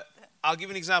I'll give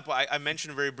you an example. I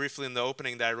mentioned very briefly in the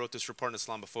opening that I wrote this report on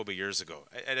Islamophobia years ago.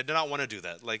 I did not want to do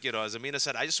that. Like, as Amina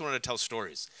said, I just wanted to tell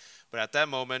stories. But at that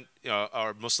moment,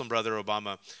 our Muslim brother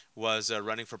Obama was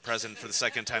running for president for the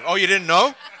second time. Oh, you didn't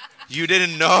know? You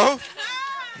didn't know?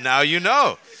 Now you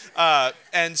know.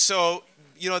 And so,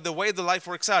 the way the life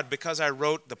works out, because I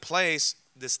wrote the place,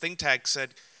 this think tank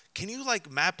said, can you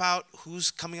map out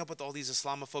who's coming up with all these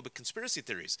Islamophobic conspiracy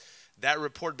theories? That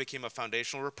report became a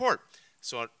foundational report.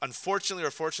 So unfortunately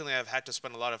or fortunately, I've had to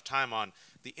spend a lot of time on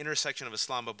the intersection of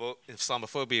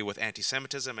Islamophobia with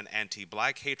anti-Semitism and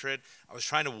anti-black hatred. I was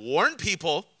trying to warn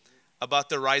people about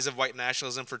the rise of white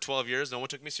nationalism for 12 years. No one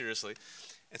took me seriously.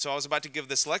 And so I was about to give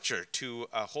this lecture to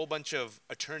a whole bunch of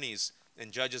attorneys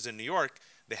and judges in New York.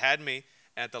 They had me,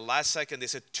 and at the last second, they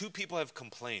said, 2 people have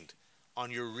complained on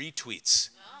your retweets.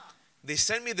 They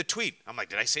sent me the tweet. I'm like,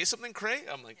 did I say something cray?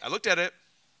 I looked at it.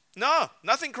 No,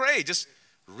 nothing cray. Just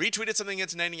retweeted something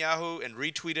against Netanyahu and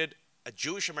retweeted a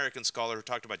Jewish American scholar who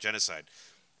talked about genocide.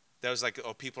 That was like,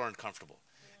 oh, people are uncomfortable.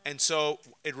 And so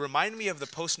it reminded me of the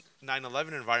post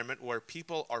 9/11 environment where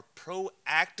people are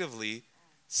proactively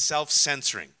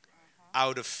self-censoring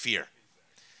out of fear.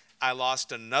 I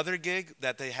lost another gig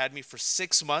that they had me for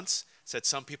 6 months, said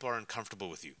some people are uncomfortable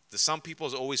with you. The some people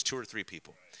is always 2 or 3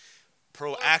 people.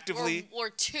 Proactively or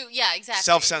 2, yeah, exactly.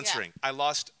 Self-censoring. Yeah. I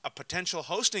lost a potential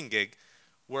hosting gig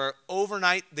where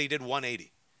overnight they did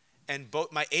 180. And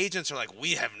both my agents are like,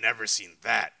 we have never seen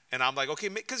that. And I'm like, okay,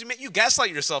 because you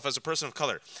gaslight yourself as a person of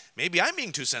color. Maybe I'm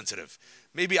being too sensitive.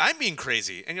 Maybe I'm being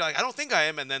crazy. And you're like, I don't think I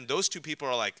am. And then those 2 people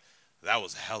are like, that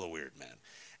was hella weird, man.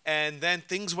 And then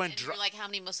things went dry. You're like, how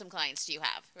many Muslim clients do you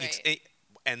have? Right.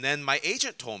 And then my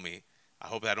agent told me, I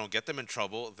hope I don't get them in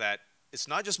trouble, that it's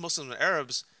not just Muslims and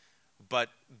Arabs, but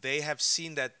they have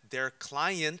seen that their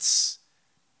clients,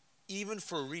 even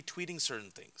for retweeting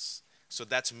certain things, so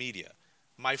that's media.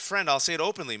 My friend, I'll say it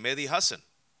openly, Mehdi Hassan,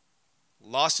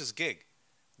 lost his gig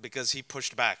because he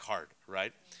pushed back hard,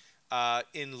 right?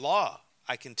 In law,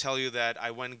 I can tell you that I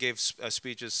went and gave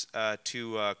speeches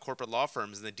to corporate law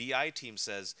firms, and the DI team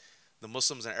says the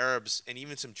Muslims and Arabs and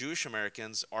even some Jewish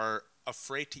Americans are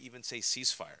afraid to even say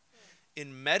ceasefire.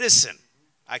 In medicine,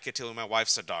 I could tell you my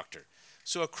wife's a doctor.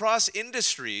 So across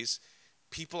industries,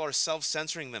 people are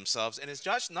self-censoring themselves, and it's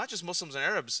not just Muslims and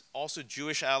Arabs, also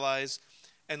Jewish allies.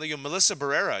 And Melissa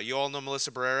Barrera, you all know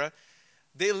Melissa Barrera.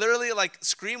 They literally,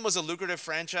 Scream was a lucrative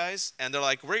franchise, and they're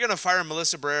like, we're going to fire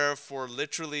Melissa Barrera for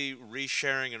literally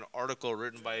resharing an article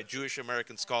written by a Jewish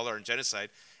American scholar on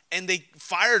genocide. And they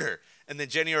fired her. And then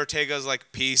Jenny Ortega's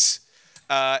like, peace.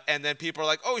 And then people are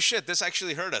like, oh shit, this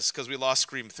actually hurt us because we lost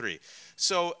Scream 3.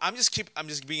 So I'm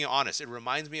just being honest. It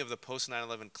reminds me of the post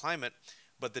 9/11 climate,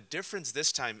 but the difference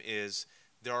this time is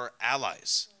there are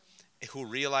allies who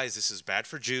realize this is bad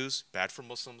for Jews, bad for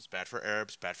Muslims, bad for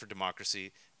Arabs, bad for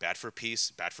democracy, bad for peace,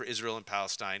 bad for Israel and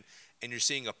Palestine. And you're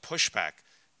seeing a pushback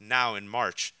now in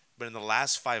March, but in the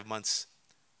last 5 months,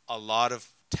 a lot of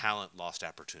talent lost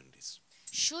opportunities.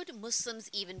 Should Muslims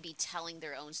even be telling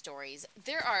their own stories?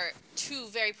 There are 2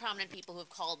 very prominent people who have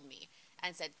called me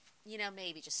and said,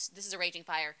 maybe just, this is a raging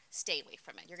fire, stay away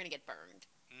from it. You're going to get burned.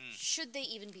 Should they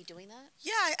even be doing that?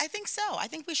 Yeah, I think so. I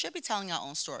think we should be telling our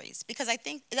own stories, because I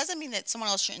think it doesn't mean that someone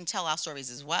else shouldn't tell our stories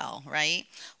as well, right?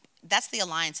 That's the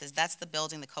alliances, that's the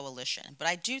building the coalition. But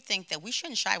I do think that we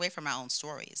shouldn't shy away from our own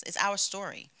stories. It's our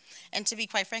story. And to be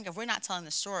quite frank, if we're not telling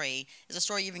the story, is the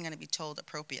story even going to be told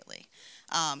appropriately?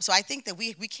 So I think that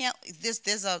we can't,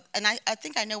 and I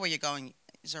think I know where you're going,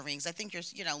 Zareen. I think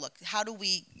look, how do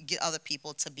we get other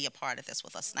people to be a part of this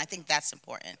with us? And I think that's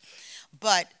important.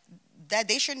 But that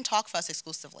they shouldn't talk for us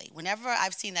exclusively. Whenever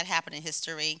I've seen that happen in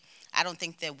history, I don't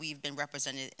think that we've been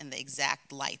represented in the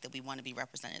exact light that we want to be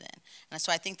represented in. And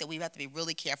so I think that we have to be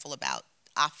really careful about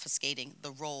obfuscating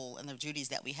the role and the duties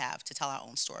that we have to tell our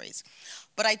own stories.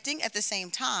 But I think at the same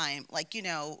time,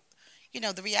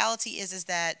 the reality is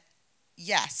that,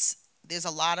 yes, there's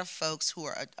a lot of folks who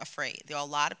are afraid. There are a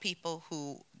lot of people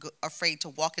who are afraid to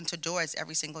walk into doors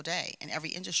every single day in every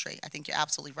industry. I think you're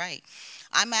absolutely right.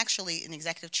 I'm actually an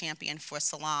executive champion for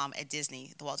Salam at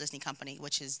Disney, the Walt Disney Company,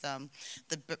 which is the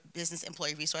Business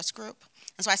Employee Resource Group.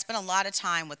 And so I spend a lot of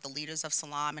time with the leaders of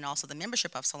Salam and also the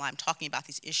membership of Salam talking about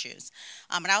these issues.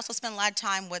 And I also spend a lot of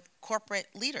time with corporate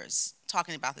leaders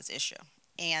talking about this issue.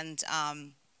 And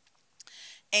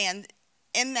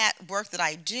in that work that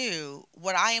I do,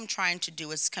 what I am trying to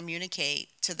do is communicate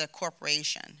to the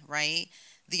corporation, right,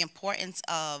 the importance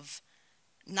of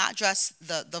not just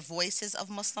the voices of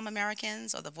Muslim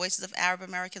Americans or the voices of Arab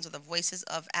Americans or the voices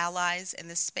of allies in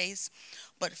this space,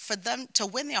 but for them to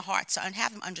win their hearts and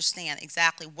have them understand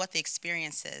exactly what the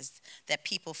experience is that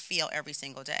people feel every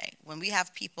single day. When we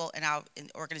have people in our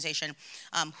organization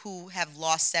who have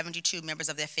lost 72 members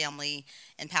of their family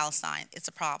in Palestine, it's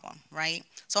a problem, right?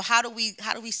 So how do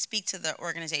we speak to the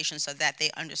organization so that they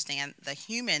understand the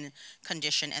human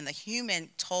condition and the human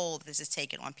toll this is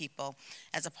taken on people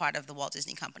as a part of the Walt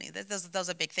Disney Company? Those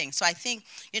are big things. So I think,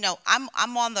 you know, I'm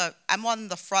on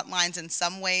the front lines in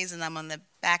some ways, and I'm on the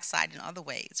backside in other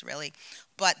ways, really.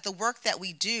 But the work that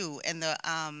we do and the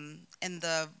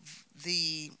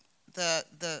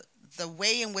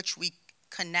way in which we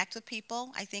connect with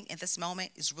people, I think at this moment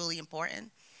is really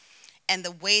important. And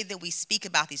the way that we speak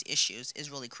about these issues is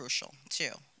really crucial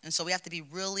too. And so we have to be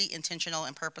really intentional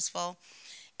and purposeful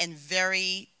and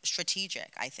very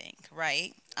strategic, I think,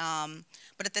 right?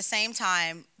 But at the same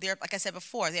time, like I said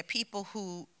before, there are people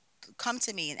who come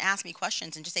to me and ask me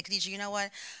questions and just say, Khadija, you know what?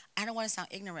 I don't want to sound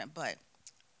ignorant, but,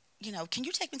 you know, can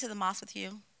you take me to the mosque with you?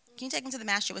 Can you take me to the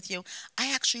masjid with you?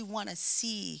 I actually want to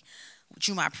see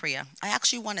Juma Priya. I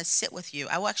actually want to sit with you.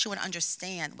 I actually want to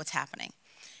understand what's happening.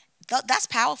 That's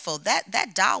powerful. That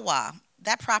dawah,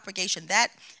 that propagation, that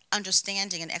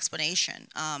understanding and explanation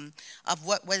of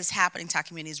what is happening to our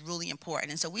community is really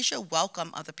important. And so we should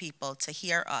welcome other people to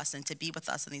hear us and to be with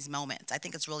us in these moments. I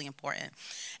think it's really important.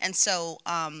 And so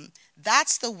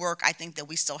that's the work I think that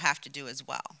we still have to do as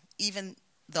well, even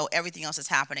though everything else is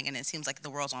happening and it seems like the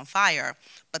world's on fire.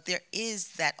 But there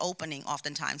is that opening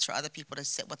oftentimes for other people to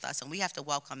sit with us, and we have to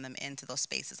welcome them into those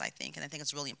spaces, I think. And I think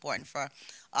it's really important for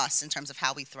us in terms of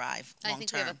how we thrive long term. I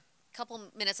think we have a couple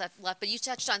minutes left, but you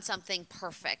touched on something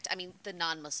perfect. I mean, the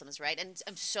non-Muslims, right? And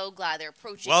I'm so glad they're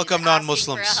approaching. Welcome,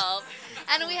 non-Muslims.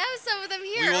 And we have some of them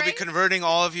here. We will be converting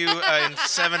all of you in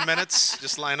 7 minutes.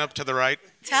 Just line up to the right.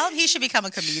 Tell him he should become a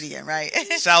comedian, right?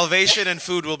 Salvation and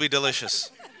food will be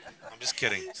delicious. I'm just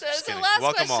kidding. So just the kidding. last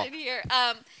Welcome question all. here.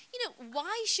 You know,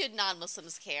 why should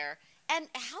non-Muslims care, and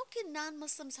how can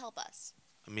non-Muslims help us?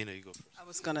 Amina, you go first. I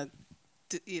was gonna,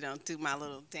 do my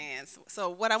little dance. So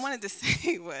what I wanted to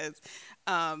say was,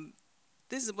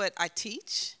 this is what I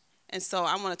teach, and so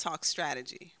I want to talk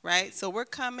strategy, right? So we're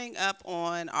coming up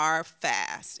on our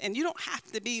fast, and you don't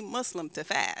have to be Muslim to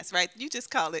fast, right? You just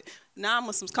call it,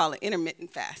 non-Muslims call it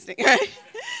intermittent fasting, right?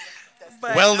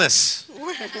 But, wellness.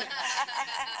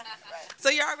 So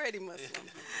you're already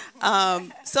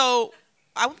Muslim. So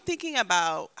I'm thinking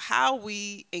about how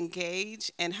we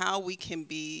engage and how we can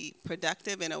be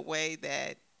productive in a way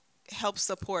that helps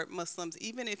support Muslims,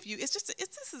 even if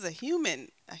this is a human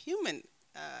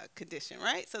condition,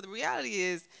 right? So the reality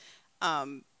is,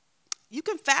 you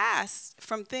can fast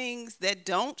from things that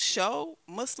don't show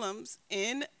Muslims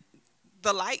in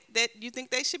the light that you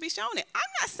think they should be shown in. I'm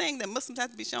not saying that Muslims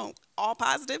have to be shown all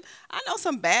positive. I know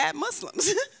some bad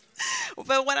Muslims.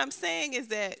 But what I'm saying is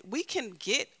that we can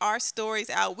get our stories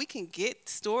out. We can get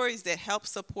stories that help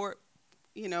support,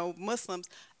 Muslims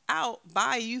out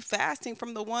by you fasting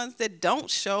from the ones that don't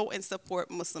show and support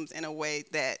Muslims in a way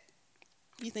that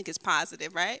you think is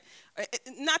positive, right?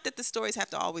 Not that the stories have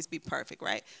to always be perfect,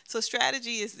 right? So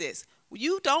strategy is this. If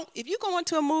you go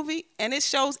into a movie and it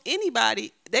shows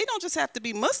anybody, they don't just have to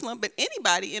be Muslim, but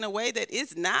anybody in a way that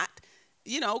is not,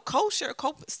 kosher,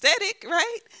 copacetic,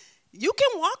 right? You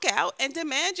can walk out and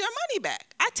demand your money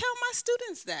back. I tell my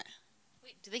students that.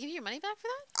 Wait, do they give you your money back for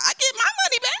that? I get my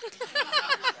money back.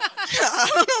 I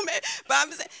don't know, man. But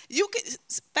I'm saying, you can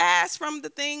fast from the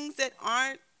things that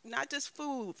aren't, not just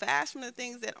food, fast from the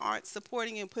things that aren't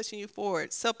supporting and pushing you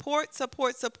forward. Support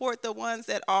the ones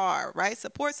that are, right?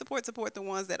 Support the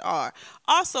ones that are.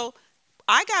 Also,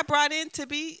 I got brought in to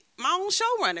be my own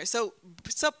showrunner. So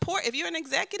support, if you're an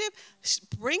executive,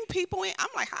 bring people in. I'm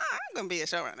like, hi, I'm going to be a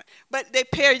showrunner. But they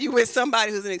pair you with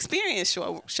somebody who's an experienced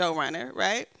showrunner,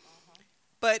 right?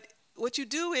 But what you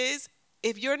do is,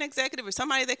 if you're an executive or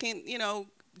somebody that can,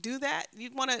 do that,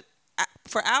 you want to,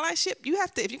 for allyship, you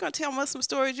have to, if you're going to tell Muslim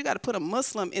stories, you got to put a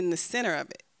Muslim in the center of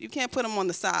it. You can't put them on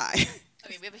the side.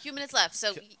 Okay, we have a few minutes left.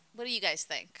 So what do you guys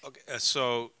think? Okay,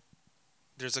 so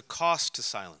there's a cost to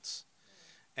silence.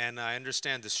 And I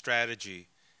understand the strategy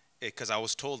because I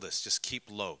was told this, just keep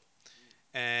low.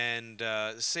 And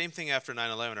the same thing after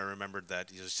 9/11, I remembered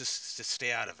that just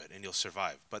stay out of it and you'll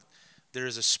survive. But there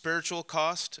is a spiritual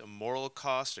cost, a moral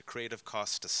cost, a creative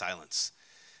cost to silence.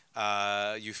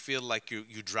 You feel like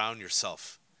you drown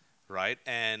yourself, right?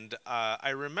 And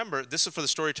I remember, this is for the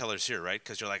storytellers here, right?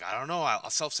 Because you're like, I don't know, I'll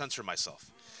self-censor myself.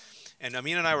 And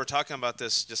Amin and I were talking about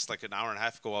this just like an hour and a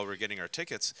half ago while we were getting our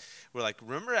tickets. We're like,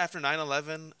 remember after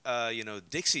 9/11,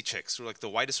 Dixie Chicks were like the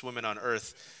whitest women on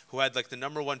earth who had like the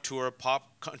 #1 tour,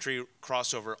 pop country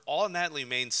crossover. All Natalie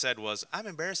Maine said was, I'm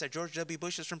embarrassed that George W.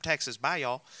 Bush is from Texas. Bye,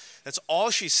 y'all. That's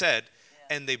all she said.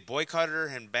 Yeah. And they boycotted her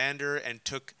and banned her and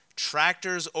took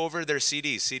tractors over their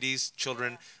CDs. CDs,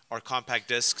 children, are compact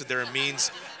discs. They're a means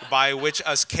by which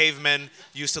us cavemen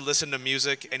used to listen to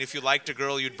music. And if you liked a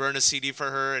girl, you'd burn a CD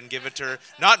for her and give it to her.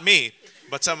 Not me,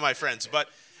 but some of my friends.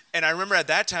 And I remember at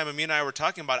that time, Amin and I were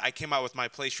talking about it. I came out with my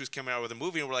play. She was coming out with a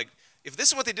movie. And we're like, if this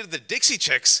is what they did to the Dixie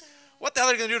Chicks, what the hell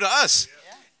are they going to do to us?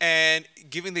 Yeah. And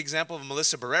giving the example of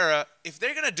Melissa Barrera, if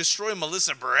they're going to destroy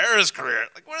Melissa Barrera's career,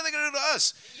 like what are they going to do to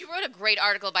us? You wrote a great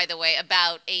article, by the way,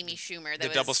 about Amy Schumer. The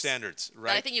double standards,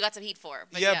 right? That I think you got some heat for.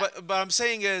 But yeah, but I'm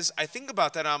saying is, I think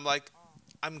about that, and I'm like,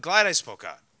 I'm glad I spoke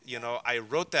out. You know, I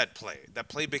wrote that play. That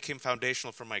play became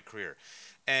foundational for my career.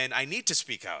 And I need to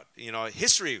speak out. You know,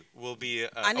 history will be a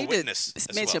witness as well. I need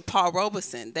to mention Paul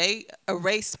Robeson. They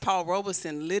erased Paul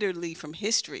Robeson literally from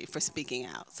history for speaking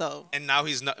out. So. And now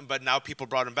he's not. But now people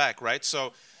brought him back, right?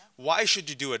 So, why should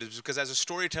you do it? It's because as a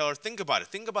storyteller, think about it.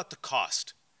 Think about the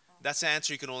cost. That's the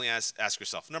answer you can only ask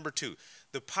yourself. Number 2,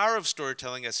 the power of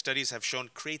storytelling, as studies have shown,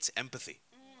 creates empathy.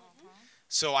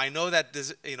 So I know that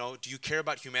do you care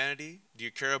about humanity? Do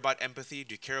you care about empathy?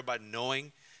 Do you care about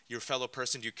knowing your fellow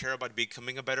person? Do you care about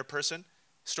becoming a better person?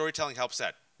 Storytelling helps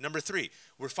that. Number 3,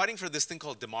 we're fighting for this thing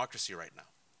called democracy right now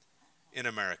in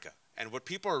America. And what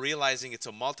people are realizing, it's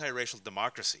a multiracial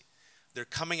democracy. They're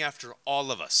coming after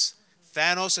all of us.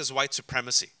 Thanos is white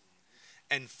supremacy.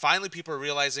 And finally people are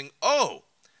realizing, oh,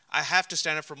 I have to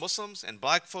stand up for Muslims and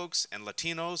black folks and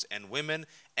Latinos and women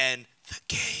and the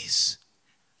gays.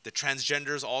 The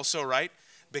transgenders also, right?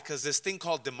 Because this thing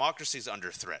called democracy is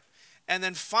under threat. And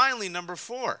then finally, number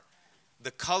 4,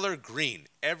 the color green.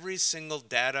 Every single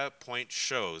data point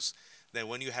shows that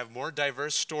when you have more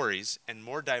diverse stories and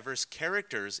more diverse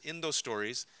characters in those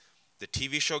stories, the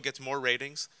TV show gets more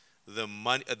ratings, the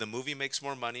movie makes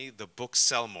more money, the books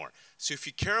sell more. So if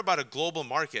you care about a global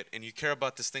market and you care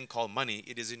about this thing called money,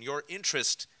 it is in your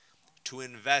interest to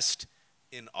invest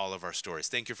in all of our stories.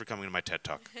 Thank you for coming to my TED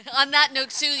Talk. On that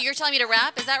note, Sue, you're telling me to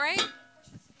wrap, is that right?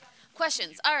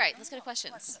 Questions. All right, let's go to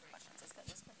questions.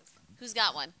 Who's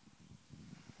got one?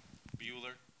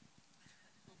 Bueller.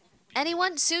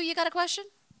 Anyone? Sue, you got a question?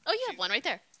 Oh, you have one right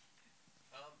there.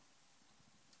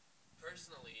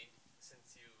 Personally,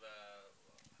 since you've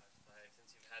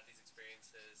had these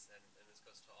experiences, and this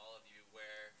goes to all of you,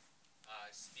 where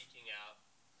speaking out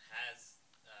has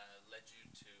led you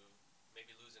to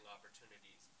maybe losing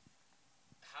opportunities,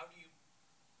 how do you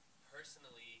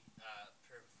personally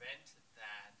prevent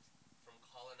that from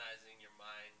colonizing your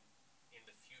mind in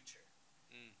the future?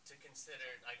 To consider,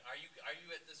 like, are you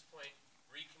at this point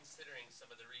reconsidering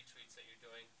some of the retweets that you're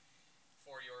doing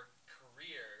for your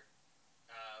career,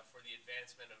 for the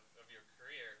advancement of your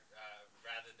career,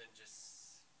 rather than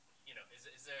just,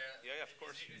 is there? Yeah, of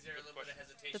course. Is there a little bit of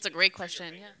hesitation? That's a great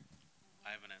question. Yeah.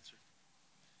 I have an answer.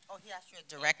 Oh, he asked you a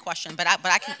direct question, but I'll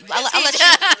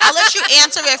let you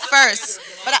answer it first.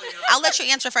 But I'll let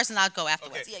you answer first, and I'll go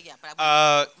afterwards. Okay. Yeah.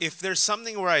 But if there's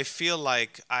something where I feel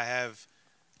like I have,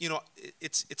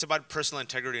 it's about personal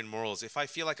integrity and morals. If I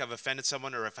feel like I've offended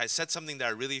someone, or if I said something that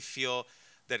I really feel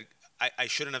that I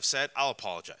shouldn't have said, I'll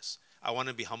apologize. I want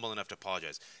to be humble enough to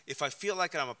apologize. If I feel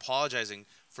like I'm apologizing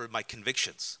for my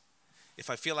convictions, if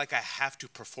I feel like I have to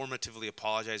performatively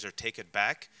apologize or take it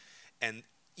back, and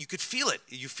you could feel it.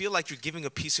 You feel like you're giving a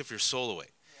piece of your soul away.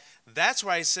 Yeah. That's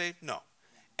where I say no.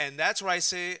 And that's where I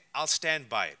say I'll stand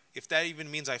by it. If that even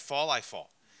means I fall, I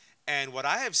fall. And what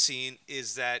I have seen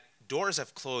is that doors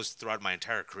have closed throughout my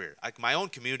entire career. Like, my own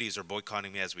communities are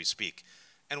boycotting me as we speak.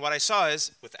 And what I saw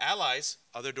is, with allies,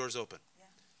 other doors open.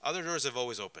 Yeah. Other doors have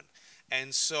always opened.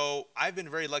 And so I've been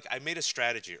very lucky. I made a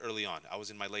strategy early on. I was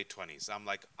in my late 20s. I'm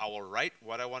like, I will write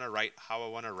what I want to write, how I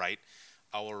want to write.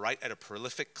 I will write at a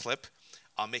prolific clip.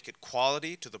 I'll make it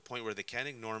quality to the point where they can't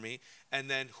ignore me. And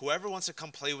then whoever wants to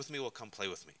come play with me will come play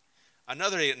with me.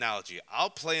 Another analogy, I'll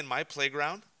play in my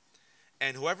playground,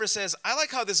 and whoever says, I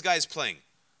like how this guy's playing,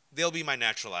 they'll be my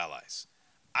natural allies.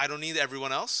 I don't need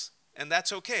everyone else, and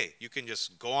that's okay. You can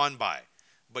just go on by.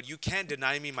 but you can't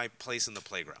deny me my place in the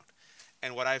playground.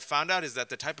 And what I've found out is that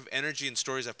the type of energy and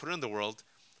stories I've put in the world,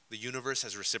 the universe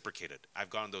has reciprocated. I've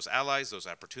gotten those allies, those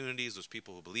opportunities, those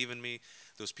people who believe in me,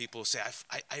 those people who say,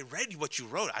 I read what you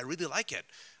wrote, I really like it.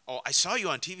 Oh, I saw you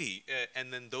on TV.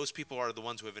 And then those people are the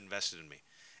ones who have invested in me.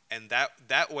 And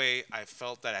that way, I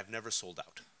felt that I've never sold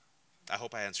out. I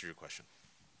hope I answered your question.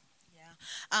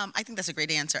 Yeah, I think that's a great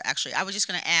answer, actually. I was just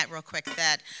going to add real quick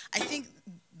that I think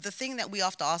the thing that we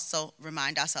have to also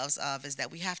remind ourselves of is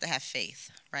that we have to have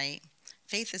faith, right?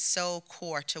 Faith is so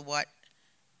core to what,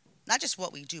 not just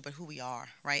what we do, but who we are,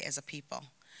 right, as a people.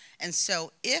 And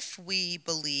so if we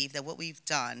believe that what we've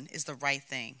done is the right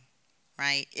thing,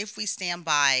 right, if we stand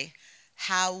by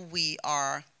how we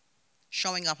are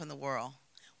showing up in the world,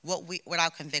 what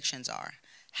our convictions are,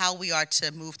 how we are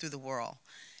to move through the world,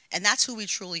 and that's who we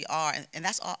truly are, and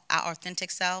that's our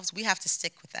authentic selves, we have to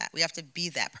stick with that. We have to be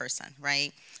that person,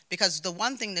 right? Because the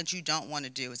one thing that you don't want to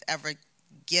do is ever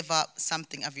give up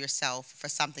something of yourself for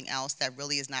something else that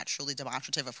really is not truly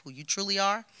demonstrative of who you truly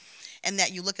are, and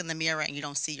that you look in the mirror and you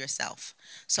don't see yourself.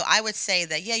 So I would say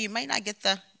that, yeah, you might not get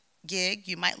the gig,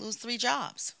 you might lose 3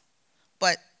 jobs,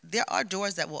 but there are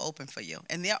doors that will open for you.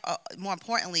 And there are, more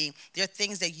importantly, there are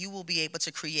things that you will be able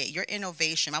to create. Your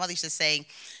innovation, my mother used to say,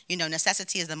 you know,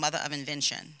 necessity is the mother of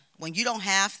invention. When you don't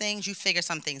have things, you figure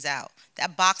some things out.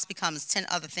 That box becomes 10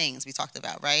 other things we talked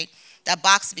about, right? That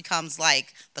box becomes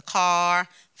like the car,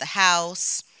 the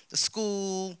house, the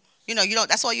school. You know,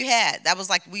 that's all you had. That was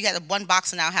like, we had one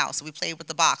box in our house, so we played with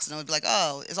the box, and it would be like,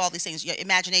 oh, it's all these things. Your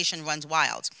imagination runs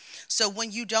wild. So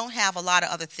when you don't have a lot of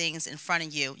other things in front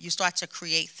of you, you start to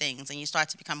create things, and you start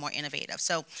to become more innovative.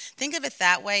 So think of it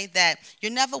that way, that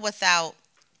you're never without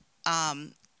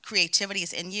creativity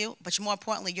is in you, but more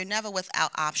importantly, you're never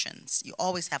without options. You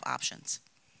always have options.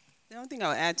 The only thing I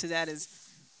would add to that is,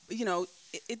 you know,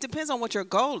 it depends on what your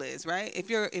goal is, right? If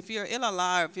you're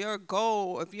illallah, if your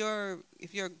goal, if your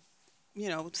you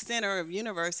know, center of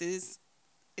universe is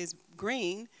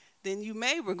green, then you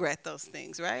may regret those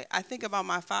things, right? I think about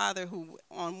my father, who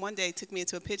on one day took me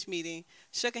into a pitch meeting,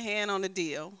 shook a hand on a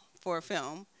deal for a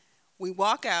film. We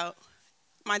walk out.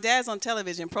 My dad's on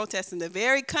television protesting the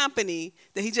very company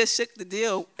that he just shook the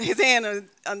deal, his hand on,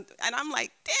 and I'm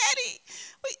like, Daddy,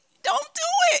 don't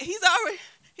do it.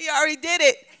 He already did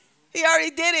it. He already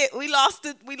did it. We lost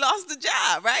the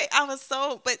job, right?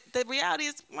 But the reality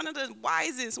is, one of the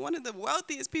wisest, one of the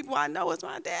wealthiest people I know is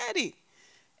my daddy.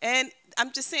 And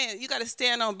I'm just saying, you got to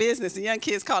stand on business. The young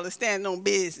kids call it standing on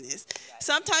business.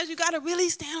 Sometimes you got to really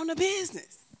stand on the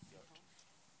business.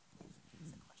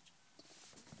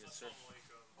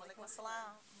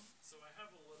 So I have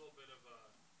a little bit of a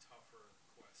tougher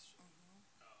question,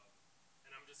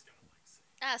 and I'm just gonna say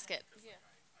Ask it. Yeah.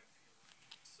 I feel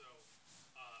it. So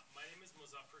my name is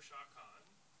Muzaffar Shah Khan.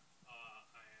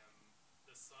 I am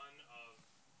the son of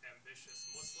ambitious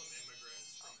Muslim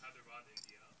immigrants from Hyderabad,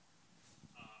 India.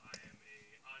 I am a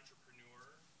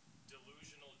entrepreneur,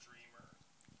 delusional dreamer.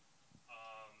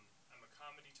 I'm a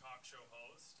comedy talk show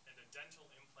host and a dental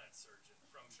implant surgeon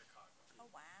from Chicago.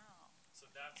 Oh, wow. So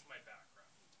that's my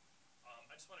background.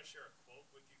 I just want to share a quote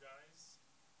with you guys.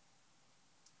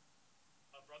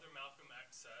 Brother Malcolm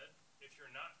X said, if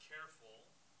you're not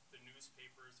careful, the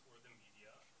newspapers or the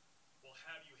media will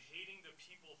have you hating the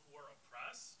people who are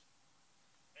oppressed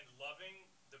and loving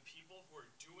the people who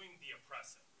are doing the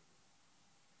oppressing.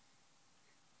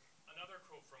 Another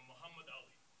quote from Muhammad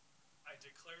Ali. I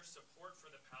declare support for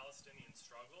the Palestinian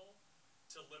struggle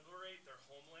to liberate their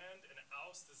homeland and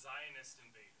oust the Zionist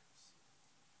invaders.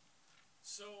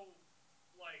 So,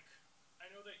 like,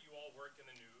 I know that you all work in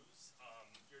the news.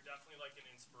 You're definitely like an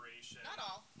inspiration. Not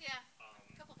all, yeah.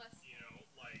 A couple of us. You know,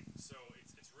 like, so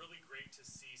it's really great to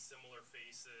see similar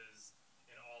faces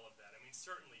and all of that. I mean,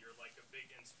 certainly you're like a big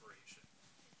inspiration.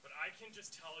 But I can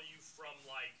just tell you from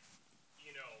like,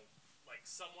 you know, like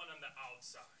someone on the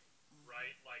outside,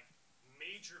 right? Like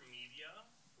major media,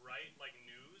 right? Like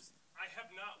news. I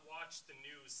have not watched the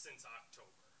news since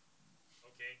October,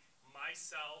 okay?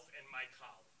 Myself and my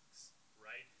colleagues,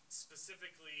 right?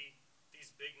 Specifically,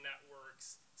 these big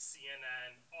networks,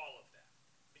 CNN, all of that.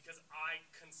 Because I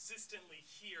consistently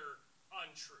hear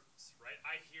untruths, right?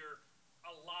 I hear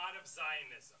a lot of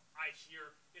Zionism. I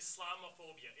hear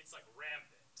Islamophobia. It's like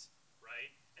rampant,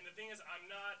 right? And the thing is, I'm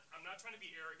not trying to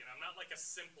be arrogant. I'm not like a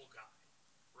simple guy,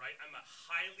 right? I'm a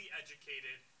highly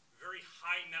educated, very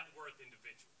high net worth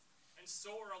individual. And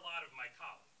so are a lot of my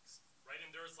colleagues, right?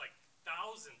 And there's like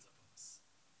thousands of us,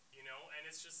 you know? And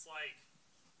it's just like,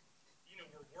 you know,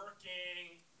 we're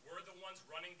working, we're the ones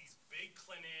running these big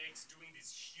clinics, doing these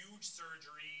huge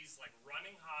surgeries, like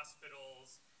running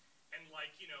hospitals, And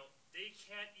like, you know, they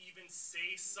can't even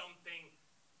say something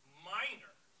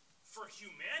minor for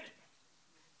humanity,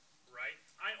 right?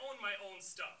 I own my own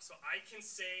stuff, so I can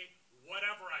say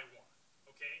whatever I want,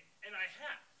 okay? And I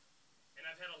have. And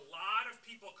I've had a lot of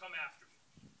people come after me.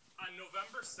 On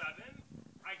November 7th,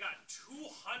 I got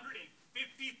 250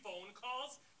 phone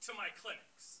calls to my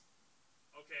clinics,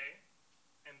 okay?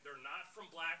 And they're not from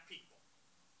black people,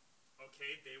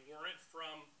 okay? They weren't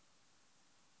from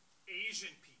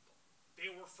Asian people. They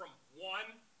were from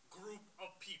one group of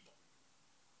people,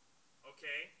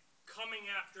 okay? Coming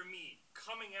after me,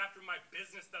 coming after my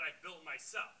business that I built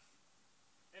myself.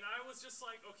 And I was just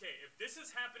like, okay, if this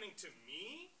is happening to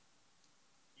me,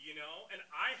 you know, and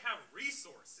I have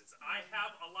resources, I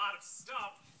have a lot of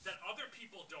stuff that other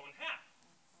people don't have,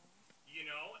 you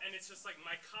know, and it's just like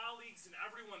my colleagues and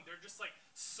everyone, they're just like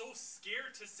so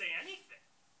scared to say anything,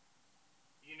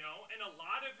 you know, and a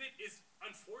lot of it is,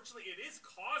 unfortunately, it is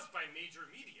caused by major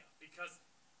media, because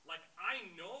like I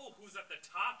know who's at the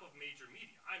top of major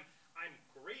media. I'm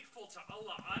grateful to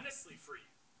Allah, honestly, for you,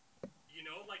 you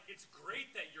know, like it's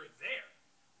great that you're there.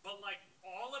 But like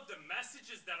all of the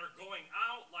messages that are going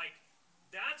out, like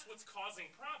that's what's causing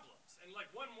problems. And like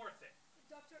one more thing.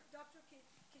 Doctor,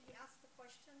 can you ask the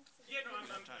question? So yeah, no, I'm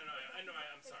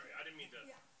sorry. I didn't mean to.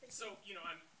 Yeah, so you know,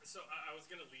 I was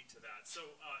gonna lead to that. So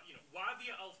you know,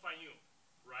 Wadia Al-Fayoum,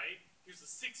 right? He was a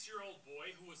 6-year-old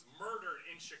boy who was murdered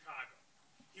in Chicago.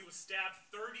 He was stabbed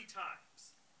 30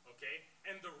 times. Okay,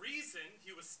 and the reason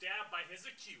he was stabbed by his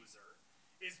accuser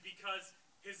is because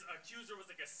his accuser was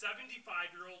like a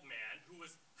 75-year-old man who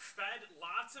was fed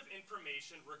lots of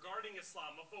information regarding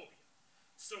Islamophobia.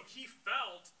 So he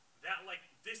felt that, like,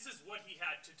 this is what he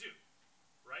had to do,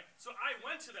 right? So I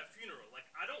went to that funeral. Like,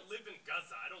 I don't live in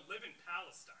Gaza. I don't live in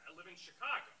Palestine. I live in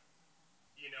Chicago,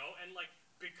 you know? And, like,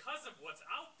 because of what's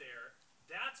out there,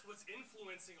 that's what's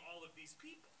influencing all of these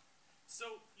people.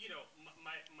 So, you know,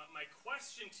 my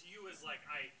question to you is, like,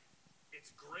 it's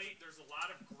great, there's a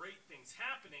lot of great things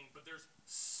happening, but there's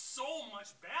so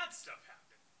much bad stuff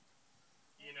happening,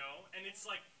 you know? And it's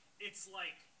like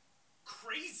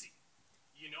crazy,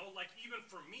 you know? Like even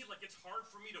for me, like it's hard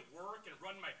for me to work and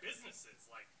run my businesses.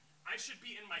 Like I should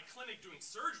be in my clinic doing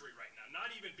surgery right now,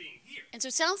 not even being here. And so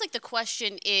it sounds like the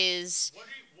question is,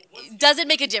 does it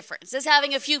make a difference? Does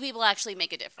having a few people actually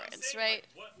make a difference, right?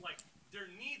 Like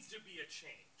there needs to be a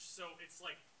change. So it's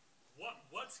like,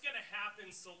 what's going to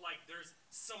happen so like there's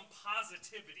some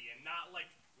positivity and not like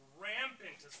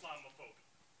rampant Islamophobia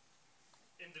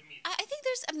in the media? I think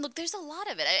look, there's a lot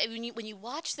of it. When you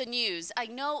watch the news, I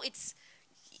know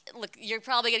look, you're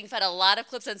probably getting fed a lot of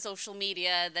clips on social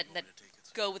media that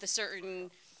go with a certain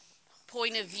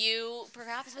point of view,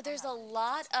 perhaps, but there's a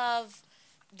lot of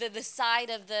the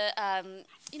side of the,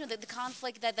 you know, the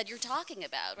conflict that you're talking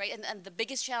about, right? And the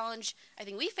biggest challenge I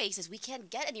think we face is we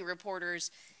can't get any reporters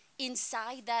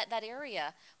inside that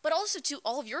area. But also to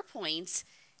all of your points,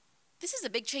 this is a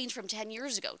big change from 10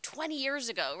 years ago, 20 years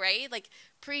ago, right? Like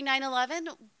pre 9/11,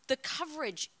 the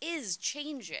coverage is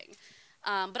changing.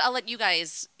 But I'll let you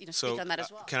guys, you know, speak on that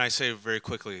as well. Can I say very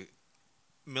quickly,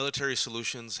 military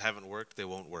solutions haven't worked, they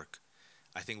won't work.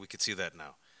 I think we could see that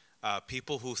now.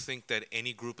 People who think that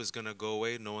any group is going to go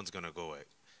away, no one's going to go away.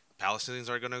 Palestinians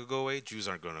aren't going to go away, Jews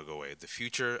aren't going to go away. The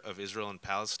future of Israel and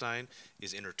Palestine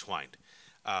is intertwined.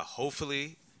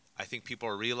 Hopefully, I think people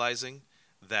are realizing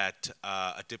that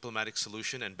a diplomatic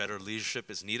solution and better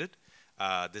leadership is needed.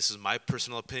 This is my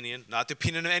personal opinion, not the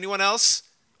opinion of anyone else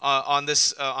on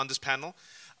this panel.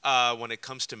 When it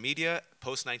comes to media,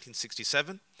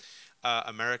 post-1967,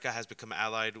 America has become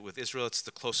allied with Israel. It's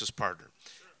the closest partner.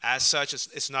 As such,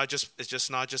 it's just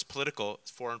not just political,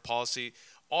 it's foreign policy.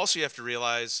 Also, you have to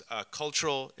realize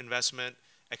cultural investment,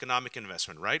 economic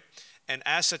investment, right? And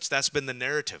as such, that's been the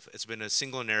narrative. It's been a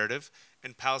single narrative,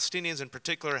 and Palestinians in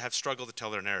particular have struggled to tell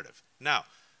their narrative. Now,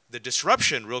 the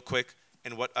disruption, real quick,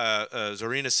 and what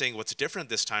Zorine is saying, what's different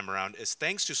this time around is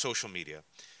thanks to social media,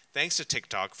 thanks to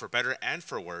TikTok, for better and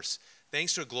for worse,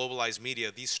 thanks to a globalized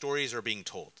media, these stories are being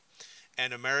told.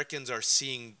 And Americans are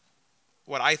seeing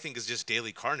what I think is just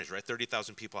daily carnage, right?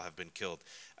 30,000 people have been killed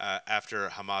after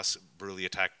Hamas brutally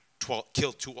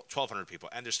killed 1,200 people,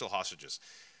 and they're still hostages.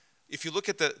 If you look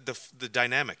at the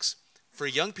dynamics, for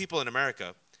young people in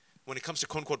America, when it comes to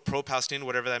quote-unquote pro-Palestinian,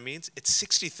 whatever that means, it's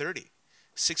 60-30,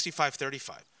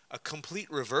 65-35, a complete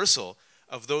reversal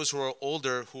of those who are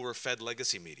older who were fed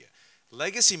legacy media.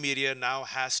 Legacy media now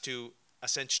has to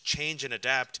essentially change and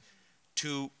adapt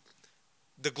to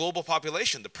the global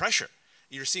population, the pressure.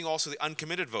 You're seeing also the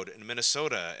uncommitted vote in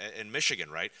Minnesota and Michigan,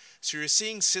 right? So you're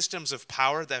seeing systems of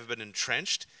power that have been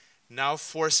entrenched now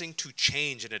forcing to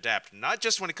change and adapt, not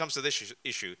just when it comes to this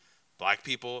issue, black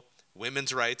people,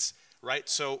 women's rights, right?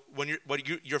 So when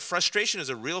your frustration is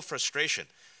a real frustration,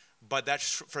 but that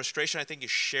frustration I think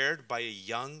is shared by a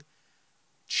young,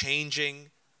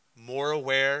 changing, more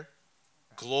aware,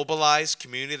 globalized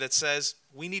community that says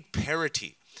we need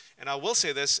parity. And I will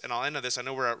say this, and I'll end on this, I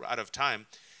know we're out of time,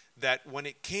 that when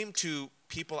it came to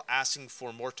people asking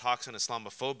for more talks on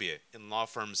Islamophobia in law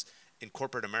firms in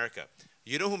corporate America,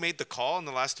 you know who made the call in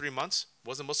the last 3 months?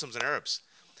 Wasn't Muslims and Arabs.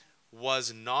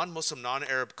 Was non-Muslim,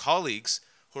 non-Arab colleagues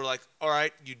who were like, all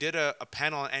right, you did a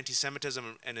panel on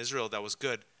anti-Semitism in Israel that was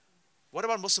good. What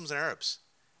about Muslims and Arabs?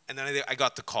 And then I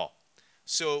got the call.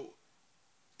 So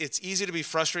it's easy to be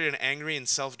frustrated and angry and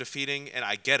self-defeating, and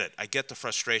I get it. I get the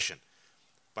frustration.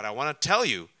 But I want to tell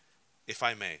you, if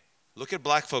I may, look at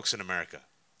black folks in America.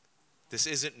 This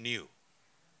isn't new.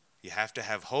 You have to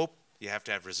have hope. You have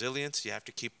to have resilience. You have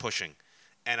to keep pushing.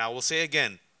 And I will say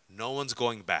again, no one's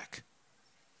going back.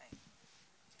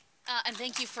 And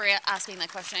thank you for asking that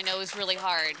question. I know it was really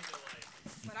hard.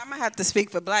 But I'm going to have to speak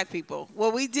for black people.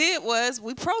 What we did was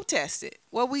we protested.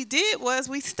 What we did was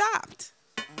we stopped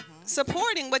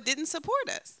supporting what didn't support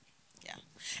us. Yeah.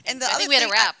 And the I other think we had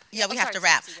to wrap. We have to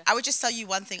wrap. I would just tell you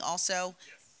one thing also.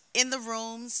 In the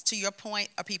rooms, to your point,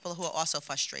 are people who are also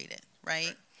frustrated,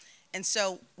 right? And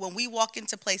so when we walk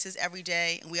into places every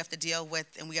day and we have to deal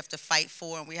with and we have to fight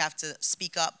for and we have to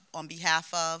speak up on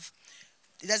behalf of,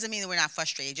 it doesn't mean that we're not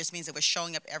frustrated. It just means that we're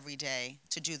showing up every day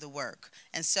to do the work.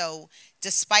 And so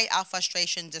despite our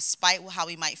frustration, despite how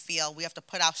we might feel, we have to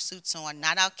put our suits on,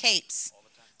 not our capes.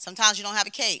 Sometimes you don't have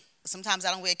a cape. Sometimes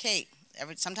I don't wear a cape.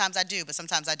 Sometimes I do, but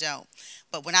sometimes I don't.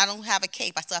 But when I don't have a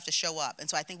cape, I still have to show up. And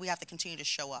so I think we have to continue to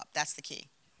show up. That's the key.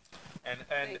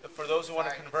 And for those who want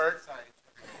to convert,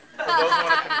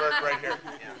 right here.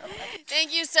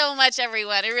 Thank you so much,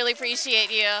 everyone. I really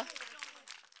appreciate you.